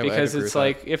because it's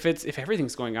like, if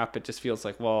everything's going up, it just feels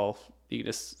like, well, you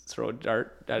just throw a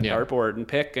dart at a dartboard and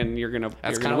pick, and you're gonna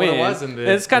win. What it was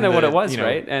it's kind of what it was,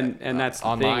 right? And that's the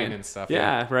online thing. And stuff.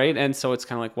 Right. And so it's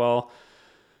kind of like, well,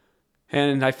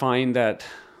 and I find that,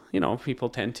 people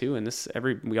tend to, and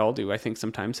we all do, I think,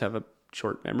 sometimes have a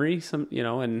short memory, and you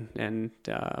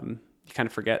kind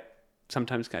of forget,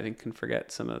 sometimes I think can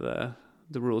forget some of the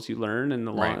rules you learn in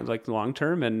the long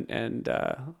term. And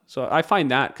so I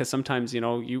find that, because sometimes,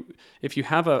 if you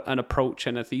have an approach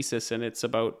and a thesis, and it's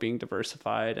about being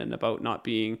diversified and about not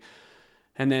being,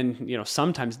 and then,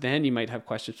 sometimes then you might have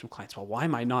questions from clients. Well, why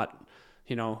am I not,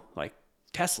 like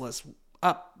Tesla's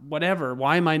up, whatever,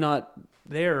 why am I not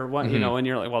there? What, and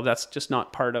you're like, well, that's just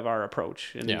not part of our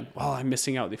approach. And well, I'm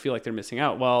missing out. They feel like they're missing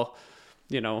out. Well,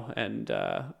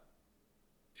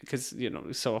 because,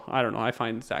 so I don't know, I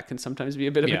find that can sometimes be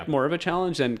a bit more of a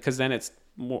challenge, and because then it's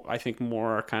more, I think,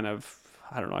 more kind of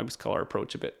I don't know, I always call our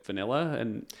approach a bit vanilla,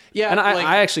 and yeah, and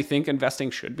I actually think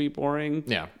investing should be boring,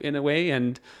 in a way,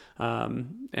 and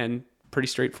pretty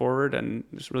straightforward, and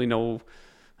there's really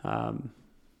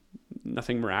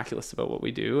nothing miraculous about what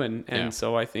we do, and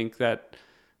so I think that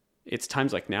it's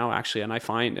times like now actually, and I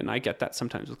find, and I get that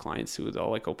sometimes with clients who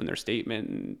they'll like open their statement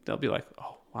and they'll be like,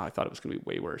 oh wow, I thought it was going to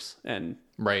be way worse, and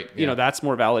you know, that's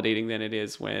more validating than it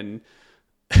is when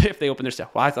if they open their stuff,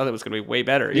 well, I thought it was going to be way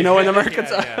better, you know, in the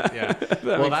markets.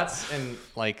 Well, that's, and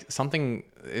like something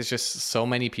is just so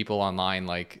many people online,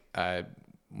 like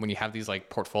when you have these like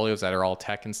portfolios that are all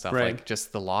tech and stuff, like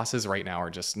just the losses right now are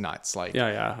just nuts. Like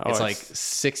it's like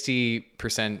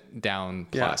 60% down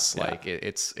plus. Like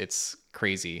it's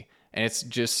crazy, and it's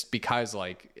just because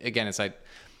like, again, it's like,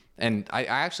 and I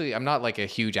actually, I'm not like a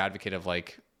huge advocate of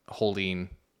like holding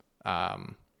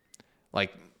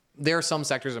like, there are some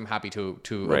sectors I'm happy to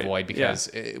avoid because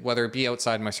whether it be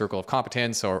outside my circle of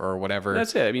competence or whatever.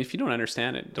 That's it. I mean, if you don't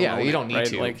understand it, you don't need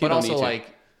to. Like, but also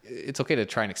like, it's okay to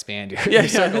try and expand your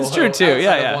circle. It's true too.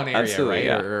 One area, absolutely,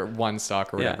 right? Or one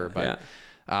stock or whatever. But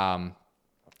the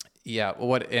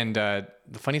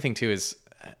funny thing too is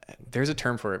there's a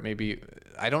term for it. Maybe,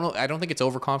 I don't know. I don't think it's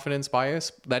overconfidence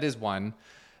bias. That is one.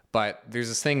 But there's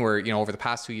this thing where, you know, over the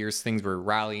past 2 years, things were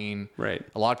rallying. Right.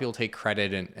 A lot of people take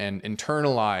credit and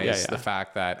internalize the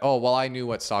fact that, oh, well, I knew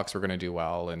what stocks were going to do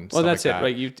well. And well, that's like that.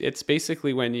 Right. It's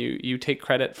basically when you take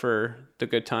credit for the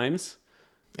good times.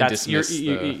 That's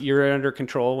you're under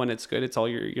control when it's good. It's all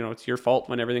it's your fault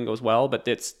when everything goes well, but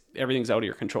everything's out of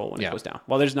your control when it goes down.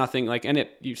 Well, there's nothing like, and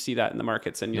you see that in the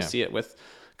markets, and you'll see it with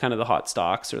kind of the hot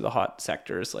stocks or the hot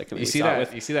sectors. Like, I mean, you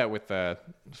see that with the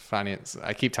finance.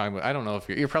 I keep talking about, I don't know if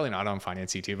you're probably not on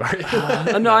finance YouTube,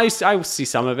 are you? No, I see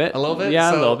some of it. A little bit? Yeah,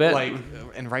 so, a little bit. Like,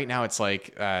 and right now it's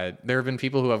like, there have been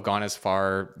people who have gone as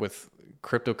far with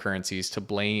cryptocurrencies to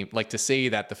blame, like to say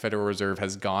that the Federal Reserve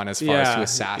has gone as far as to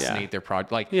assassinate their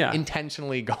project, like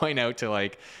intentionally going out to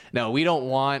like, no, we don't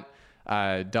want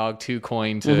dog 2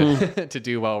 coin to to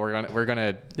do well. We're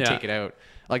gonna take it out.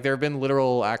 Like, there have been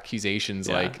literal accusations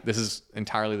like this is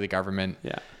entirely the government.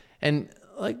 Yeah. And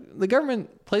like, the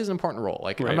government plays an important role.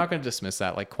 Like, I'm not going to dismiss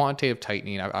that. Like, quantitative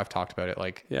tightening, I've talked about it.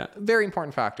 Like, very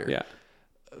important factor. Yeah.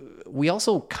 We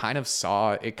also kind of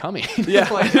saw it coming.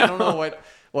 Yeah. Like, I don't know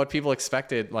what people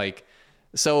expected. Like,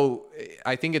 so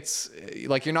I think it's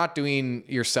like, you're not doing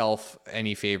yourself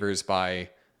any favors by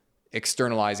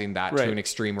externalizing that to an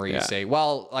extreme where you say,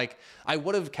 well, like, I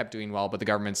would have kept doing well, but the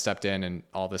government stepped in and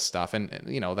all this stuff. And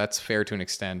you know, that's fair to an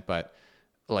extent, but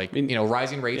like, you know,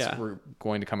 rising rates were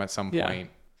going to come at some point.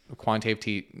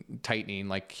 Quantitative tightening,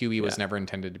 like QE was never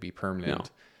intended to be permanent. No.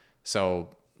 So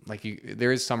like,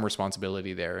 there is some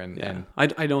responsibility there. And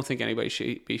I don't think anybody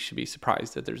should be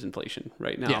surprised that there's inflation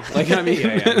right now. Yeah. Like, I mean,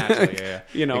 naturally,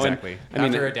 you know, exactly. And,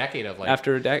 after a decade of like,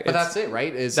 but that's it,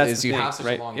 right? Is you have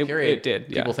such a long period. It did.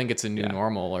 People think it's a new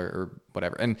normal or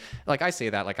whatever. And like, I say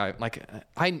that,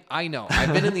 I know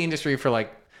I've been in the industry for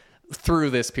like, through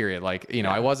this period. Like, you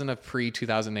know, I wasn't a pre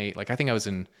 2008. Like, I think I was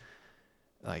in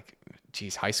like,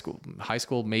 high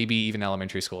school, maybe even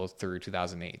elementary school through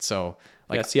 2008. So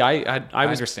like, I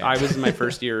was in my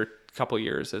first year, couple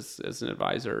years as an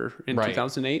advisor in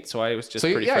 2008. So I was just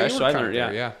pretty fresh. So I learned,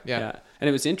 And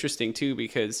it was interesting too,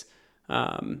 because,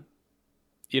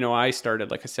 you know, I started,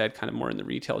 like I said, kind of more in the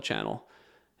retail channel.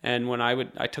 And when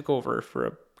I took over for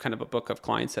a kind of a book of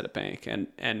clients at a bank,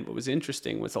 and what was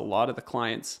interesting was a lot of the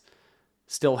clients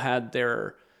still had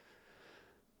their,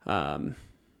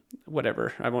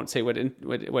 whatever, I won't say what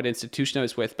institution I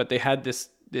was with, but they had this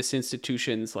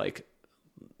institution's like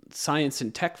science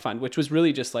and tech fund, which was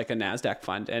really just like a NASDAQ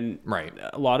fund. And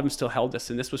a lot of them still held this.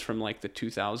 And this was from like the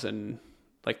 2000,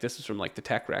 like this was from like the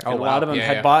tech wreck. And a lot of them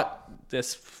had bought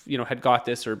this, you know, had got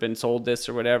this or been sold this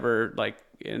or whatever, like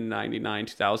in 99,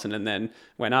 2000, and then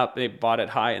went up, they bought it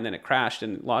high and then it crashed.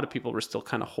 And a lot of people were still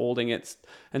kind of holding it.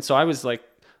 And so I was like,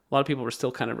 a lot of people were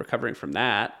still kind of recovering from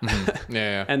that.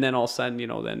 Mm-hmm. And then all of a sudden, you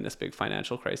know, then this big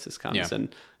financial crisis comes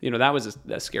and, you know, that was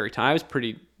a scary time. I was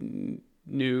pretty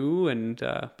new and,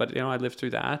 but you know, I lived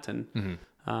through that and,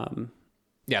 so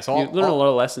you learn a lot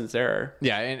of lessons there.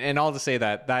 Yeah. And all to say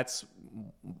that's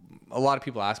a lot of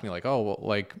people ask me like, oh, well,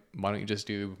 like, why don't you just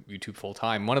do YouTube full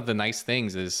time? One of the nice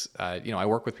things is, you know, I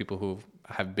work with people who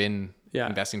have been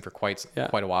investing for quite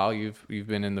a while. You've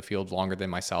been in the field longer than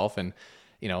myself, and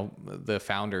you know, the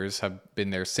founders have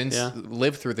been there since,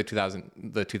 lived through the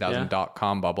 2000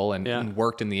 .com bubble and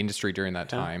worked in the industry during that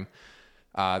time.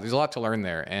 There's a lot to learn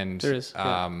there. And, there is,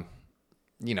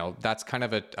 you know, that's kind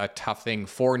of a tough thing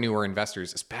for newer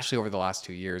investors, especially over the last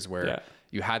 2 years where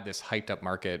you had this hyped up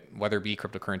market, whether it be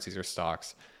cryptocurrencies or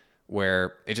stocks,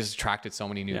 where it just attracted so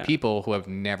many new people who have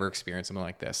never experienced something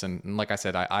like this. And like I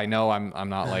said, I know I'm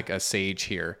not like a sage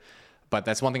here, but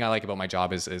that's one thing I like about my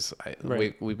job is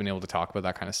we've been able to talk about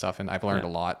that kind of stuff. And I've learned a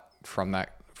lot from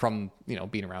that, from, you know,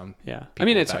 being around. Yeah. I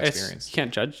mean, it's you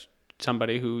can't judge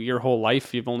somebody who your whole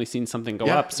life you've only seen something go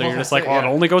up. So you're just like, it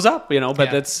only goes up, you know,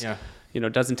 but that's, you know,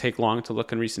 it doesn't take long to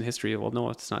look in recent history. Well, no,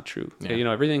 it's not true. Yeah. You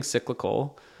know, everything's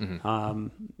cyclical, you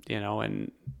know,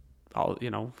 and all, you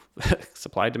know,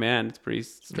 supply demand, it's pretty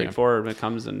straightforward when it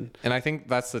comes. And I think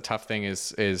that's the tough thing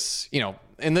is, you know,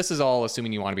 and this is all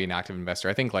assuming you want to be an active investor.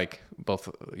 I think like both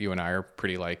you and I are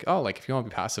pretty like, oh, like if you want to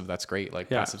be passive, that's great. Like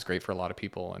passive's great for a lot of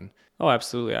people. And oh,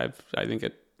 absolutely. I think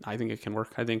it can work.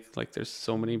 I think like there's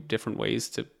so many different ways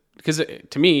to, because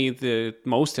to me, the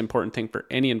most important thing for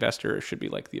any investor should be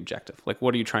like the objective. Like,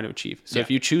 what are you trying to achieve? So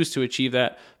if you choose to achieve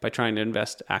that by trying to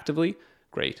invest actively,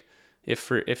 great.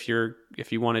 If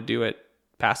you want to do it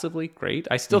passively, great.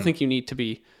 I still think you need to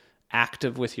be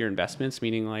active with your investments,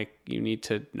 meaning like you need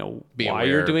to know why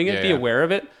you're doing it, be aware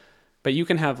of it. But you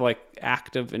can have like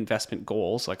active investment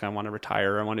goals, like I want to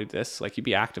retire, I want to do this. Like you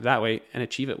be active that way and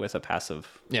achieve it with a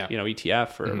passive, you know,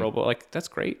 ETF or a robo. Like that's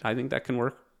great. I think that can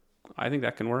work.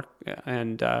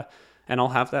 And I'll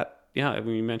have that. Yeah,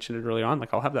 when you mentioned it early on,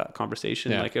 like I'll have that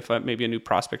conversation. Like if I'm maybe a new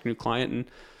prospect, new client, and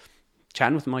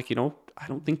chatting with them, like, you know, I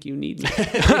don't think you need me.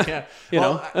 You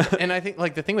know. And I think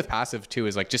like the thing with passive too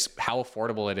is like just how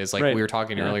affordable it is. Like we were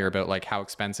talking earlier about like how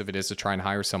expensive it is to try and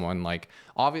hire someone. Like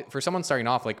for someone starting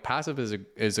off, like passive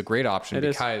is a great option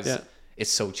because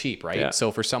it's so cheap, right?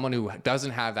 So for someone who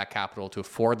doesn't have that capital to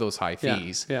afford those high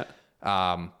fees,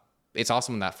 it's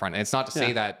awesome on that front. And it's not to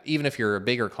say that even if you're a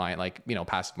bigger client, like, you know,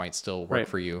 passive might still work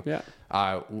for you.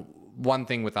 One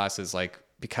thing with us is like,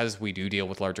 because we do deal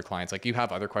with larger clients, like you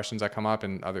have other questions that come up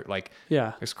and other, like,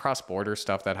 there's cross-border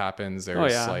stuff that happens.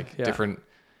 There's different,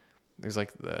 there's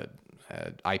like the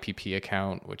IPP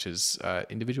account, which is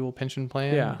individual pension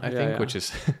plan, I think, which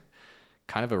is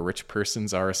kind of a rich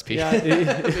person's RSP,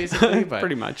 basically. But,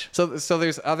 pretty much. So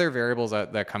there's other variables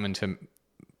that come into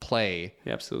play.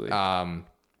 Yeah, absolutely.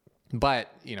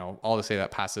 But, you know, all to say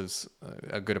that passive's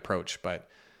a good approach. But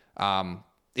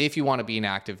if you want to be an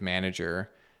active manager,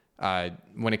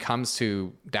 when it comes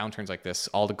to downturns like this,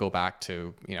 all to go back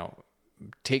to, you know,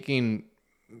 taking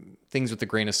things with a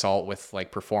grain of salt with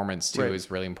like performance too is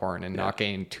really important, and not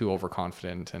getting too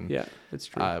overconfident. And that's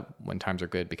true. When times are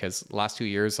good, because the last 2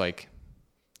 years, like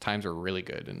times were really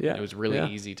good and it was really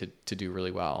easy to do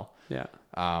really well.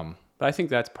 But I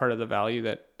think that's part of the value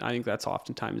that I think that's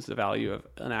oftentimes the value of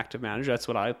an active manager. That's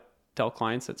what I tell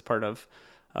clients. That's part of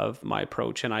my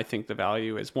approach. And I think the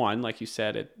value is, one, like you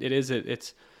said,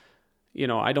 it's, you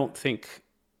know, I don't think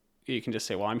you can just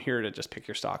say, well, I'm here to just pick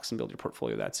your stocks and build your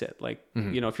portfolio. That's it. Like,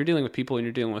 you know, if you're dealing with people and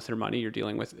you're dealing with their money, you're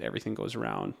dealing with everything goes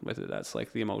around with it. That's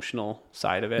like the emotional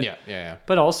side of it.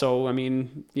 But also, I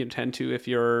mean, you tend to, if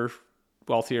you're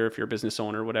wealthier, if you're a business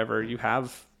owner, whatever, you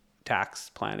have tax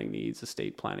planning needs,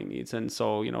 estate planning needs. And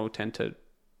so, you know, tend to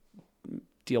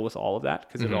deal with all of that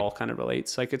because it all kind of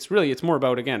relates. Like it's more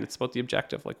about, again, it's about the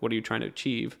objective. Like, what are you trying to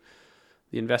achieve?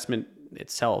 The investment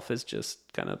itself is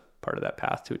just kind of part of that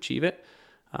path to achieve it.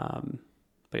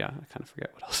 But yeah, I kind of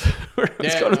forget what else. Where I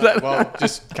was going with that. Well,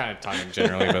 just kind of talking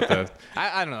generally about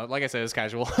I don't know. Like I said, it's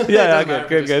casual.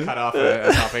 Good. Cut off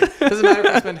a topic. Doesn't matter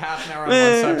if I spend half an hour on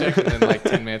one subject and then like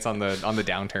 10 minutes on the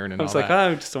downturn and all that. I was like,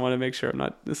 I just want to make sure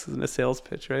this isn't a sales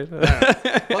pitch, right?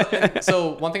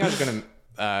 So one thing I was going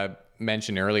to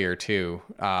mention earlier too,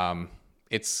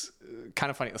 it's kind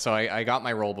of funny. So I got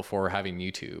my role before having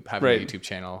a YouTube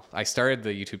channel. I started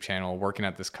the YouTube channel working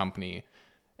at this company.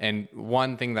 And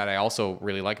one thing that I also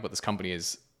really like about this company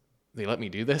is they let me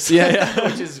do this,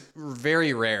 which is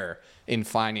very rare in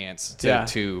finance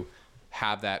to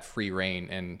have that free reign.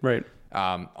 And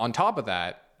on top of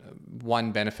that,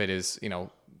 one benefit is, you know,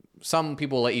 some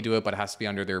people let you do it, but it has to be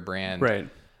under their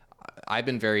brand. I've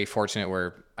been very fortunate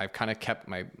where I've kind of kept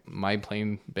my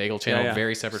plain bagel channel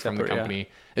very separate from the company.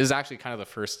 It was actually kind of the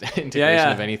first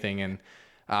integration of anything,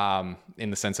 and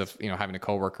in the sense of, you know, having a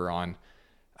coworker on.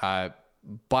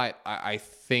 But I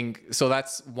think, so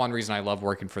that's one reason I love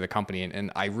working for the company.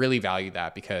 And I really value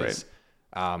that because,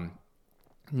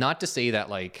 not to say that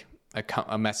like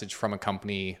a message from a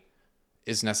company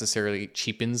is necessarily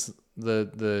cheapens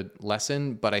the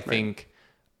lesson, but I think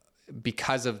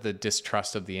because of the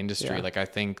distrust of the industry, like I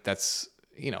think that's,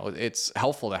 you know, it's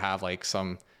helpful to have like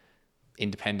some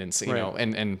independence, you know,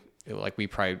 and like a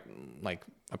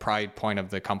pride point of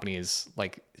the company is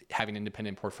like having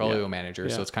independent portfolio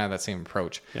managers. So it's kind of that same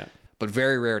approach, but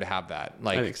very rare to have that.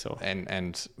 Like, I think so.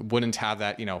 And wouldn't have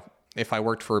that, you know, if I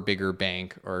worked for a bigger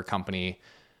bank or a company,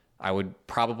 I would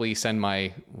probably send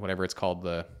my, whatever it's called,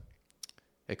 the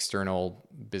external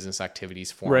business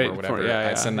activities form or whatever.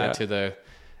 I'd send that to the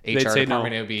HR department. No,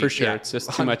 it would be for sure. It's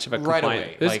just too much of a right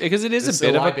compliance, away. because it is a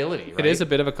bit of liability. It is a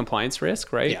bit of a compliance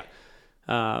risk, right?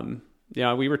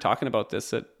 Yeah. We were talking about this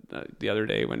the other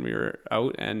day when we were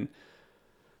out, and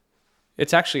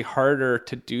it's actually harder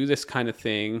to do this kind of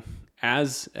thing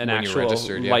as an actual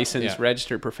licensed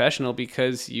registered professional,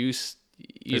 because there's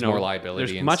more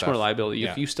liability. There's much more liability.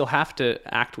 If you still have to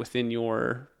act within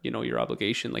your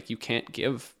obligation, like you can't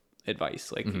give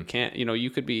advice, like you can't, you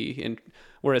could be in.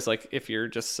 Whereas like if you're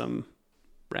just some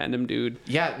random dude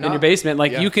in your basement,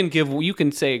 like you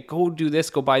can say, go do this,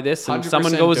 go buy this, and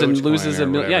someone goes and loses $1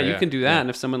 million. You can do that, and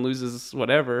if someone loses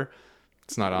whatever,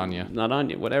 it's not on you,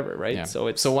 whatever, right? Yeah.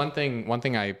 So one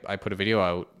thing I put a video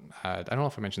out. I don't know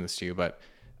if I mentioned this to you, but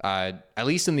at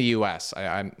least in the US,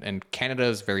 and Canada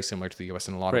is very similar to the US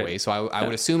in a lot of ways. So I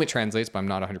would assume it translates, but I'm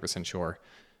not 100% sure.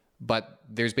 But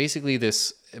there's basically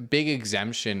this big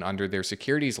exemption under their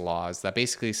securities laws that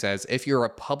basically says if you're a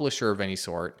publisher of any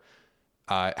sort,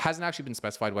 hasn't actually been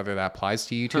specified whether that applies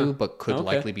to YouTube, but could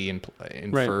likely be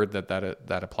inferred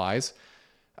that applies.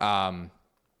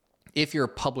 If you're a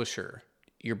publisher,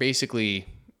 you're basically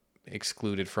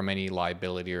excluded from any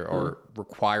liability or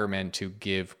requirement to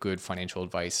give good financial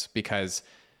advice, because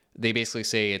they basically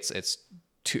say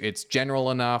it's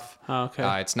general enough.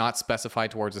 It's not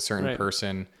specified towards a certain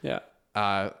person.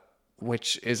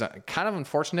 Which is kind of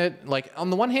unfortunate. Like on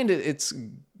the one hand, it's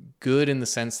good in the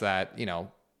sense that,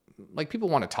 like people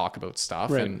want to talk about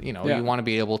stuff, and you want to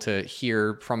be able to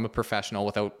hear from a professional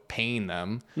without paying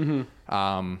them.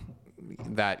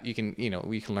 That you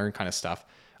can learn kind of stuff.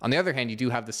 On the other hand, you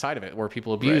do have the side of it where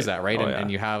people abuse that, right?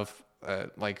 And you have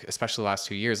like, especially the last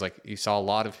 2 years, like you saw a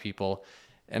lot of people.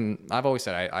 And I've always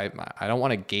said I don't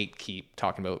want to gatekeep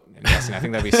talking about investing. I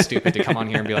think that'd be stupid to come on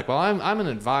here and be like, well, I'm an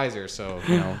advisor, so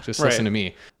just listen to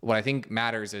me. What I think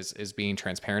matters is being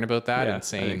transparent about that and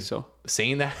saying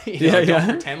that. Don't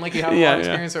pretend like you have a lot of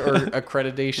experience or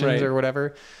accreditations or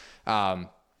whatever.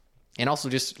 And also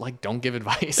just like don't give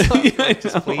advice.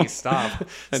 Just please stop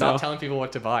telling people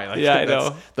what to buy. I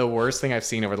know. The worst thing I've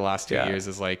seen over the last 2 years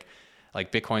is like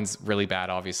Bitcoin's really bad,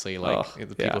 obviously,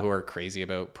 the people who are crazy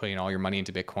about putting all your money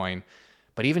into Bitcoin,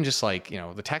 but even just like,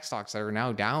 the tech stocks that are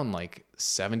now down like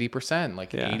 70%,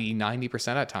 like 80,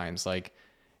 90% at times, like,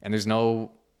 and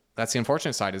that's the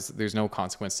unfortunate side, is there's no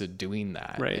consequence to doing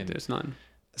that. Right. And there's none.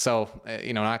 So,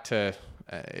 it's not to,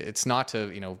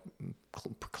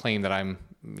 proclaim that I'm,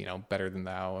 better than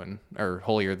thou or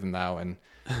holier than thou and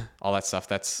all that stuff.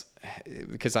 That's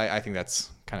because I think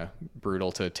that's kind of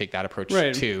brutal to take that approach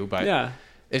too, but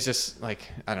it's just like,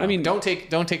 I don't know. I mean, don't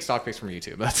take stock picks from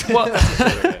YouTube. That's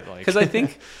because I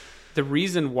think the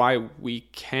reason why we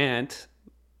can't,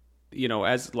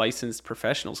 as licensed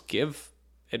professionals, give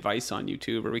advice on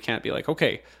YouTube, or we can't be like,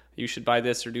 okay, you should buy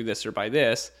this or do this or buy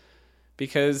this,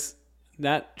 because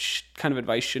that kind of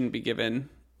advice shouldn't be given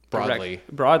broadly,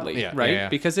 right?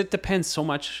 Because it depends so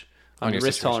much on your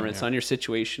risk tolerance, on your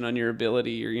situation, on your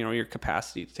ability, or your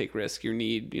capacity to take risk, your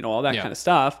need, all that kind of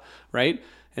stuff, right?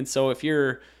 And so if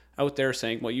you're out there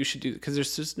saying, well, you should do, because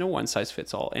there's just no one size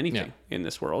fits all anything in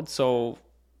this world. So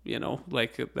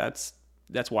like that's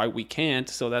why we can't.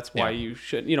 So that's why you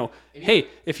should, hey,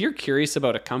 if you're curious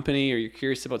about a company, or you're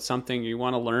curious about something, you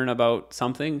want to learn about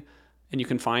something, and you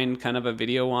can find kind of a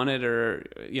video on it, or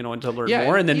and to learn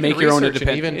more, and then make your own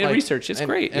independent research. It's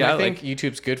great. And I think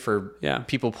YouTube's good for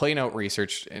people playing out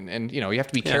research, and you have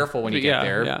to be careful when you get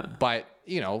there. But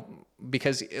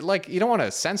because like you don't want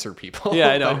to censor people.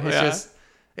 I know.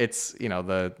 It's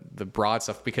the broad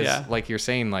stuff, because like you're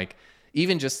saying, like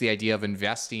even just the idea of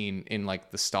investing in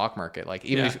like the stock market, like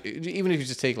even if you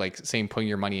just take like saying putting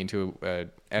your money into a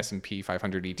S&P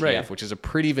 500 ETF, which is a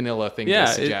pretty vanilla thing to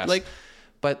suggest.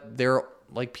 But there are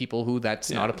like people who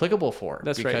that's not applicable for,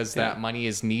 because that money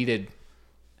is needed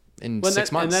in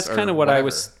 6 months. And that's kind of what I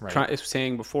was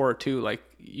saying before too. Like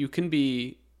you can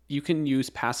use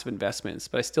passive investments,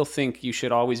 but I still think you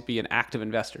should always be an active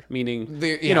investor, meaning,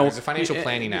 there's a financial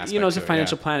planning aspect. It's a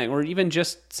financial planning, or even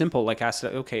just simple, like ask,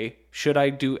 okay, should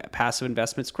I do passive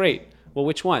investments? Great. Well,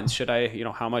 which ones should I,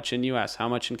 how much in US, how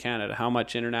much in Canada, how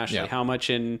much internationally, how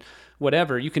much in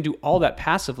whatever. You can do all that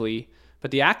passively. But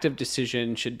the active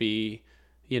decision should be,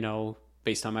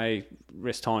 based on my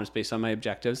risk tolerance, based on my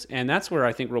objectives. And that's where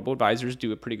I think robo-advisors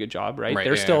do a pretty good job, right?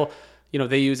 They're still,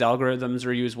 they use algorithms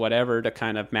or use whatever to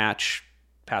kind of match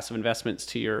passive investments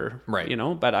to your,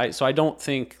 but I don't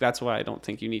think, that's why I don't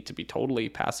think you need to be totally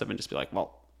passive and just be like,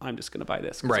 well, I'm just going to buy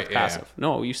this because it's passive.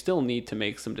 No, you still need to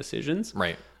make some decisions.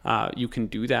 Right. You can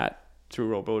do that through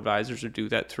robo-advisors or do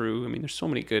that through, I mean, there's so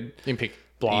many good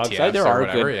blogs. ETFs there are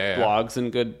whatever. good blogs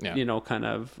and good, kind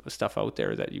of stuff out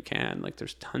there that you can, like,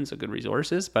 there's tons of good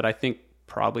resources, but I think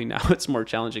probably now it's more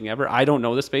challenging ever. I don't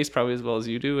know the space probably as well as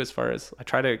you do, as far as I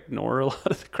try to ignore a lot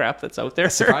of the crap that's out there.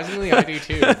 Surprisingly, I do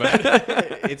too, but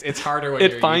it's harder when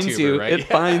you're a YouTuber, right? It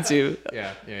finds you.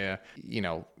 Yeah.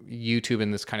 YouTube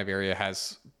in this kind of area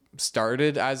has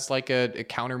started as like a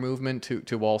counter movement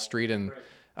to Wall Street and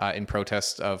in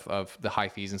protest of the high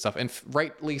fees and stuff. And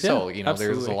rightly so,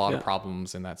 there's a lot of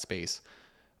problems in that space.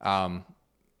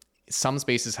 Some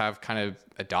spaces have kind of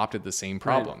adopted the same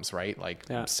problems, right? Like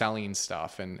selling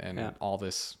stuff and all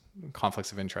this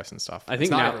conflicts of interest and stuff. I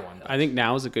think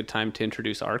now is a good time to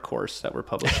introduce our course that we're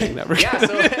publishing.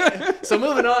 So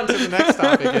moving on to the next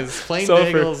topic is Plain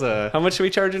Bagels. How much should we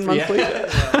charge in monthly? I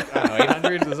don't know,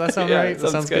 800. Does that sound right? That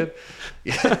sounds good.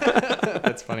 Yeah,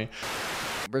 that's funny.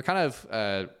 We're kind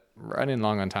of running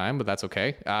long on time, but that's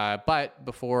okay. But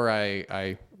before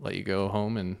I let you go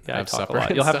home and have supper, a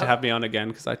lot. You'll have to have me on again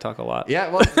because I talk a lot. Yeah,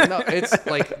 well, no, it's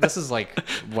like this is like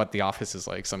what the office is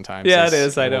like sometimes. Yeah, it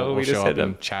is. I know. We'll just show up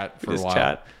and chat for a while.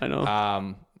 Chat. I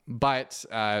know. But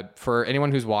for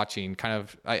anyone who's watching, kind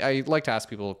of, I like to ask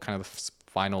people kind of the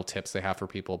final tips they have for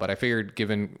people. But I figured,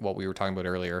 given what we were talking about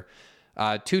earlier,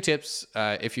 2 tips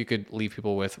if you could leave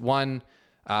people with. One,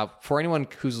 for anyone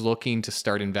who's looking to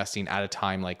start investing at a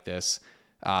time like this,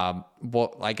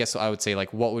 well, I guess I would say,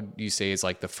 like, what would you say is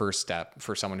like the first step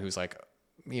for someone who's like,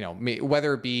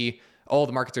 whether it be, oh,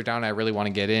 the markets are down, I really want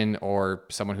to get in, or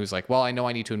someone who's like, well, I know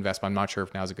I need to invest, but I'm not sure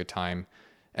if now's a good time.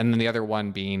 And then the other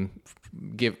one being,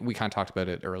 we kind of talked about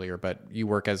it earlier, but you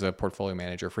work as a portfolio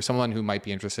manager for someone who might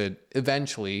be interested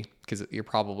eventually, because it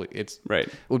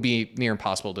would be near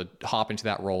impossible to hop into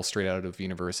that role straight out of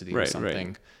university or something.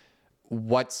 Right.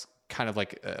 What's kind of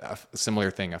like a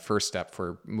similar thing, a first step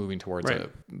for moving towards a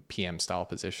PM style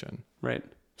position? Right.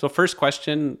 So first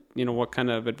question, what kind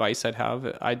of advice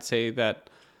I'd say that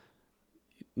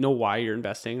know why you're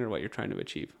investing or what you're trying to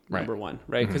achieve. Number one,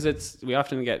 right? Because we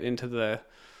often get into the,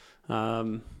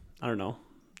 I don't know,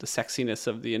 the sexiness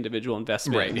of the individual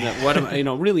investment. Right. And what am I,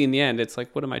 really in the end, it's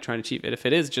like, what am I trying to achieve? And if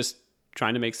it is just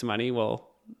trying to make some money, well,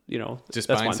 just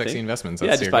that's buying sexy investments.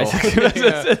 That's just buy sexy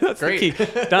investments. That's great. The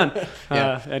key. Done.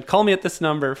 And call me at this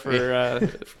number for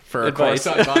advice. A course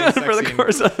on buying sexy for the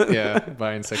course.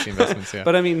 Buying sexy investments. Yeah.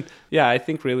 But I mean, I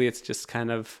think really it's just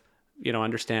kind of,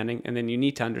 understanding, and then you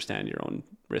need to understand your own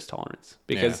risk tolerance,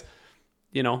 because,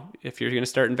 if you're going to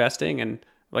start investing, and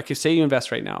like you say, you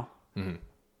invest right now,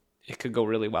 it could go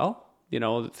really well.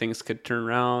 Things could turn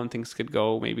around, things could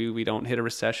go, maybe we don't hit a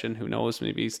recession, who knows,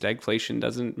 maybe stagflation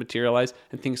doesn't materialize,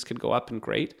 and things could go up and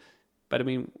great. But I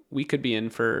mean, we could be in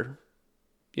for,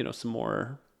 some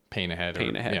more pain ahead,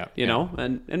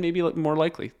 and maybe more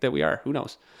likely that we are, who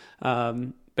knows.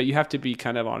 But you have to be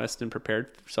kind of honest and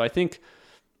prepared. So I think,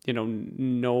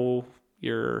 know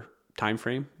your time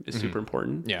frame is super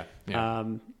important.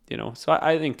 So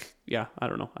I think, I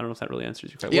don't know if that really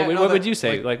answers your question. What would you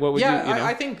say? Like, what would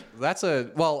I think that's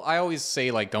I always say,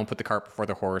 like, don't put the cart before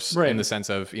the horse, in the sense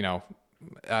of,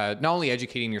 not only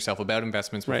educating yourself about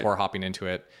investments before hopping into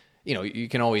it, you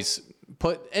can always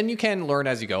and you can learn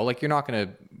as you go. Like, you're not going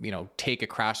to, take a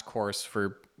crash course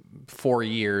for 4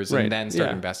 years and then start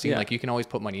investing. Like, you can always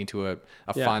put money into a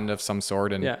fund of some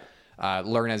sort and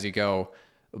learn as you go.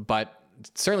 But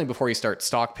certainly before you start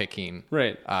stock picking,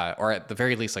 or at the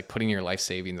very least, like, putting your life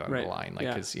savings on the line, like,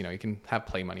 because you can have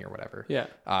play money or whatever.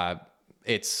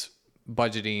 It's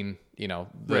budgeting,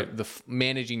 the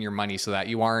managing your money so that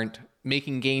you aren't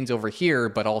making gains over here,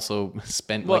 but also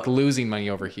like losing money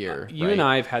over here. You and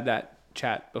I have had that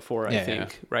chat before, I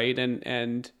think, right?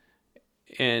 And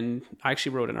I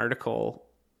actually wrote an article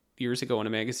years ago in a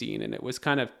magazine, and it was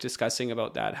kind of discussing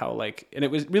about that, how, like, and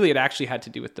it actually had to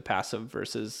do with the passive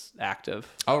versus active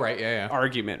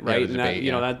argument, right? And debate,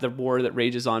 that the war that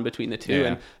rages on between the two.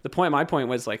 And my point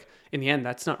was, like, in the end,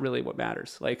 that's not really what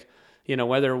matters. Like,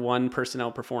 whether one person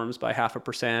outperforms by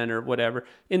 0.5% or whatever,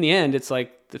 in the end, it's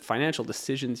like the financial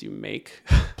decisions you make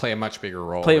play a much bigger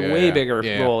role, bigger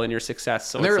role in your success.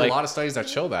 So and there are a lot of studies that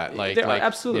show that,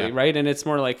 absolutely right. And it's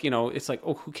more like, it's like,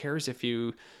 oh, who cares if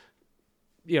you,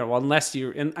 unless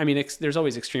you, and I mean, there's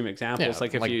always extreme examples,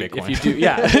 like if you do,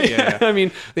 I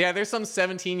mean, there's some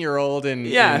 17-year-old in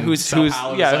who's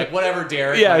like, whatever,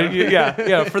 Derek,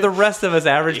 for the rest of us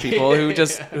average people who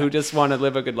just want to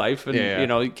live a good life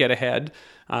and get ahead.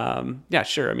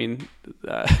 Sure. I mean,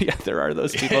 there are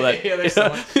those people that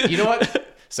you know what?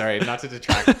 Sorry, not to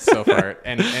detract so far,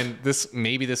 and this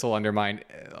will undermine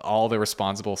all the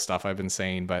responsible stuff I've been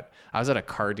saying, but I was at a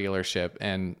car dealership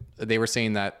and they were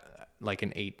saying that, like,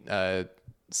 an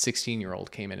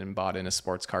 16-year-old came in and bought in a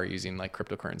sports car using like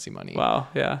cryptocurrency money. Wow.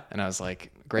 Yeah. And I was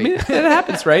like, great. I mean, it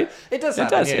happens, right? It does. It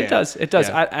happen. does. Yeah, it yeah. does. It does.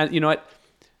 Yeah. I, you know what?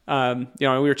 We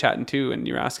were chatting too, and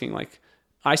you're asking like,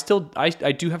 I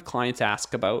do have clients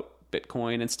ask about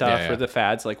Bitcoin and stuff or the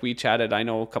fads. Like we chatted, I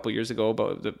know a couple of years ago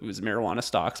about it was marijuana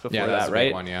stocks before that, right?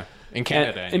 Big one, yeah. In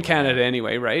Canada,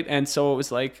 anyway, right? And so it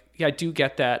was like, yeah, I do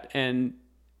get that. And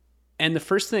the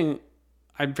first thing,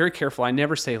 I'm very careful. I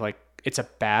never say like it's a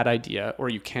bad idea or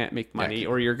you can't make money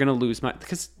or you're going to lose money,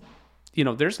 because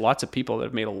there's lots of people that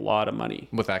have made a lot of money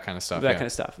with that kind of stuff.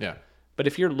 Yeah. But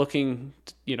if you're looking,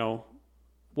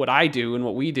 what I do and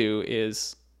what we do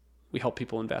is we help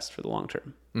people invest for the long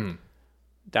term. Mm.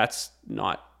 That's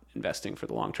not investing for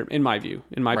the long term, in my view,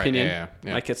 in my opinion.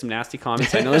 Yeah. I get some nasty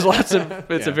comments. I know there's lots of,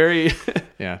 it's a very...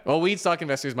 yeah. Well, weed stock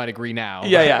investors might agree now.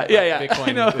 Yeah.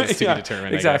 Bitcoin is to be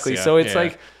determined. Exactly. I guess. So it's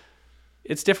like,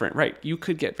 it's different, right? You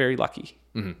could get very lucky,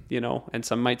 and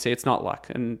some might say it's not luck,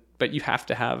 but you have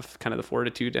to have kind of the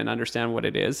fortitude and understand what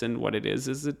it is, and what it is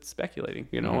it's speculating,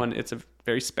 and it's a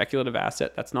very speculative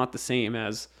asset. That's not the same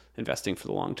as investing for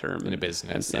the long term in a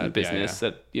business,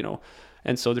 that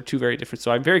and so they're two very different.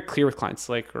 So I'm very clear with clients,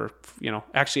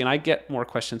 actually, and I get more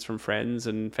questions from friends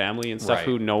and family and stuff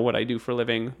who know what I do for a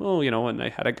living. Well, and I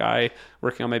had a guy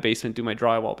working on my basement do my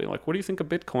drywall being like, what do you think of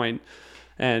Bitcoin?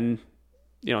 And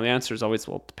the answer is always,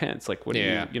 well, it depends. Like, what are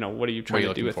you trying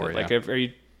to do with it? Like, are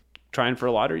you trying for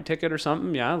a lottery ticket or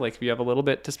something? Yeah. Like, if you have a little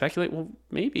bit to speculate, well,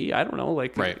 maybe, I don't know.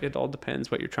 Like, it all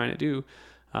depends what you're trying to do.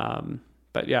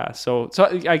 But yeah, so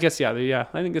I guess, I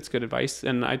think it's good advice.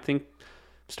 And I think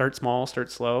start small,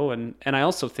 start slow. And I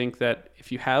also think that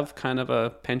if you have kind of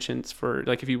a penchant for,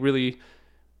 like, if you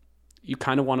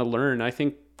kind of want to learn, I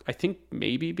think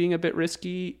maybe being a bit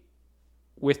risky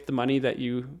with the money that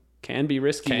you can be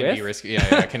risky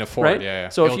with. I can afford. Right? Yeah.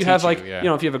 So if you have if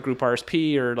you have a group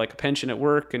RSP or like a pension at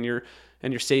work and you're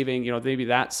saving, maybe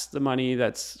that's the money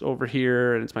that's over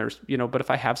here and it's my, but if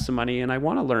I have some money and I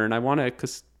want to learn,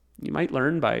 because you might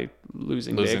learn by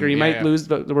losing big, or you might lose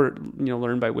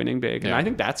learn by winning big. And I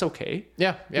think that's okay.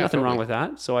 Yeah. Nothing wrong with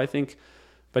that. So I think,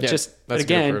 but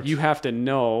again, you have to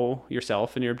know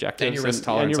yourself and your objectives and your risk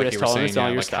tolerance, and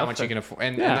all your stuff. How much you can afford.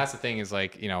 And that's the thing is I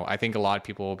think a lot of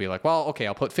people will be like, well, okay,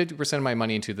 I'll put 50% of my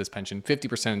money into this pension,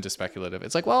 50% into speculative.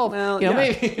 It's like,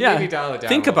 maybe dial it down.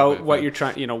 Think about what you're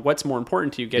trying, what's more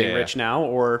important to you, getting rich now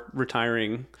or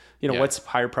retiring, what's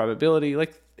higher probability,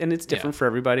 and it's different for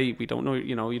everybody. We don't know,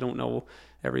 you don't know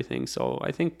everything. So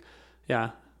I think,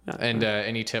 And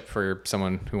any tip for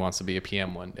someone who wants to be a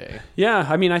PM one day? Yeah,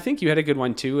 I mean, I think you had a good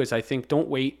one too. Is I think don't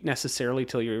wait necessarily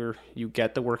till you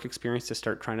get the work experience to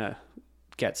start trying to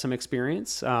get some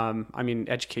experience. I mean,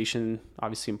 education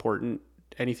obviously important.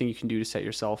 Anything you can do to set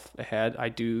yourself ahead, I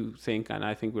do think, and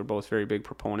I think we're both very big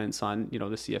proponents on the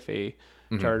CFA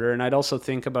charter. And I'd also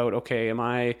think about, okay,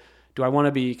 do I want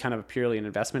to be kind of purely an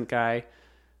investment guy?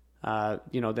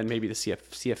 Then maybe the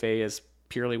CFA is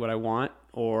purely what I want,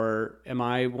 or am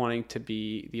I wanting to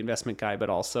be the investment guy but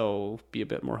also be a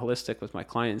bit more holistic with my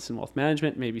clients in wealth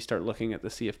management? Maybe start looking at the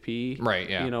CFP, right?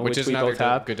 Yeah, which is another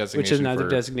good designation, which is another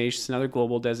designation, another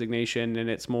global designation, and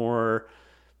it's more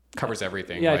covers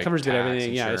everything. Yeah, it covers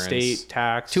everything. Yeah, estate,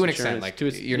 tax, to an extent. Like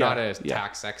you're not a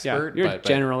tax expert, you're a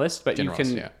generalist, but you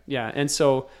can. Yeah, and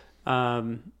so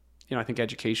I think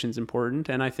education's important,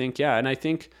 and I think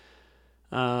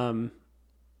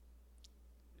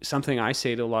something I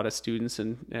say to a lot of students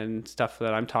and stuff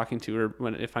that I'm talking to, or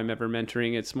if I'm ever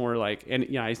mentoring, it's more like,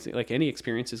 I think like any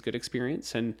experience is good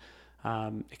experience, and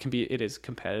it is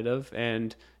competitive,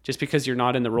 and just because you're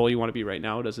not in the role you want to be right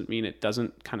now doesn't mean it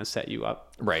doesn't kind of set you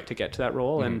up to get to that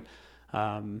role. And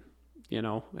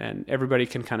and everybody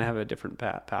can kind of have a different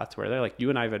path to where they're like, you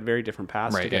and I have had very different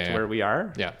paths to get to where we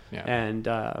are. And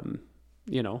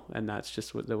and that's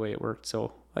just the way it worked.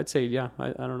 So I'd say I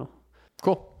don't know.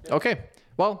 Cool. Okay.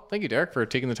 Well, thank you, Derek, for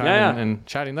taking the time and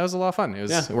chatting. That was a lot of fun.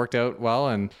 It worked out well,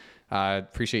 and I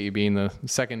appreciate you being the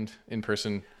second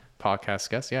in-person podcast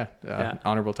guest.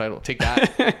 Honorable title. Take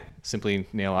that. Simply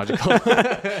Neological.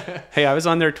 Hey, I was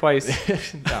on there twice.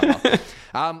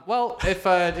 Well,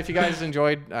 if you guys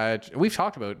enjoyed, we've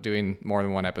talked about doing more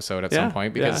than one episode at some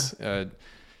point, because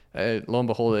lo and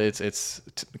behold, it's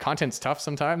content's tough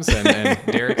sometimes, and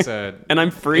Derek's and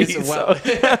I'm free.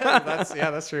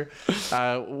 That's true.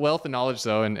 Wealth of knowledge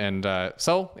though, and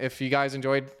so if you guys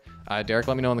enjoyed Derek,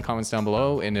 let me know in the comments down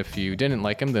below. And if you didn't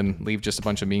like him, then leave just a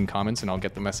bunch of mean comments and I'll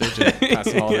get the message and pass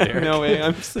them all to Derek. No way.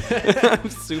 I'm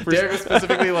super. Derek was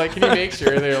specifically like, can you make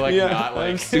sure they're like not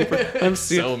like I'm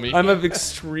so mean. I'm an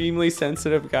extremely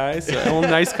sensitive guy, so only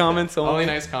nice comments. Only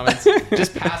nice comments.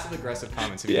 Just passive aggressive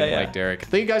comments if you didn't like Derek.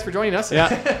 Thank you guys for joining us. Yeah.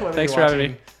 Thanks for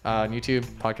having me. On YouTube,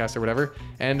 podcast, or whatever.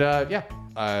 And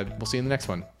we'll see you in the next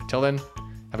one. Till then,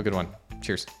 have a good one.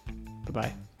 Cheers.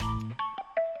 Bye-bye.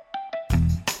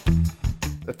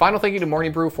 The final thank you to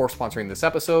Morning Brew for sponsoring this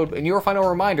episode, and your final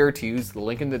reminder to use the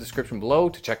link in the description below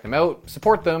to check them out,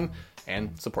 support them,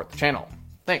 and support the channel.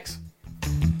 Thanks.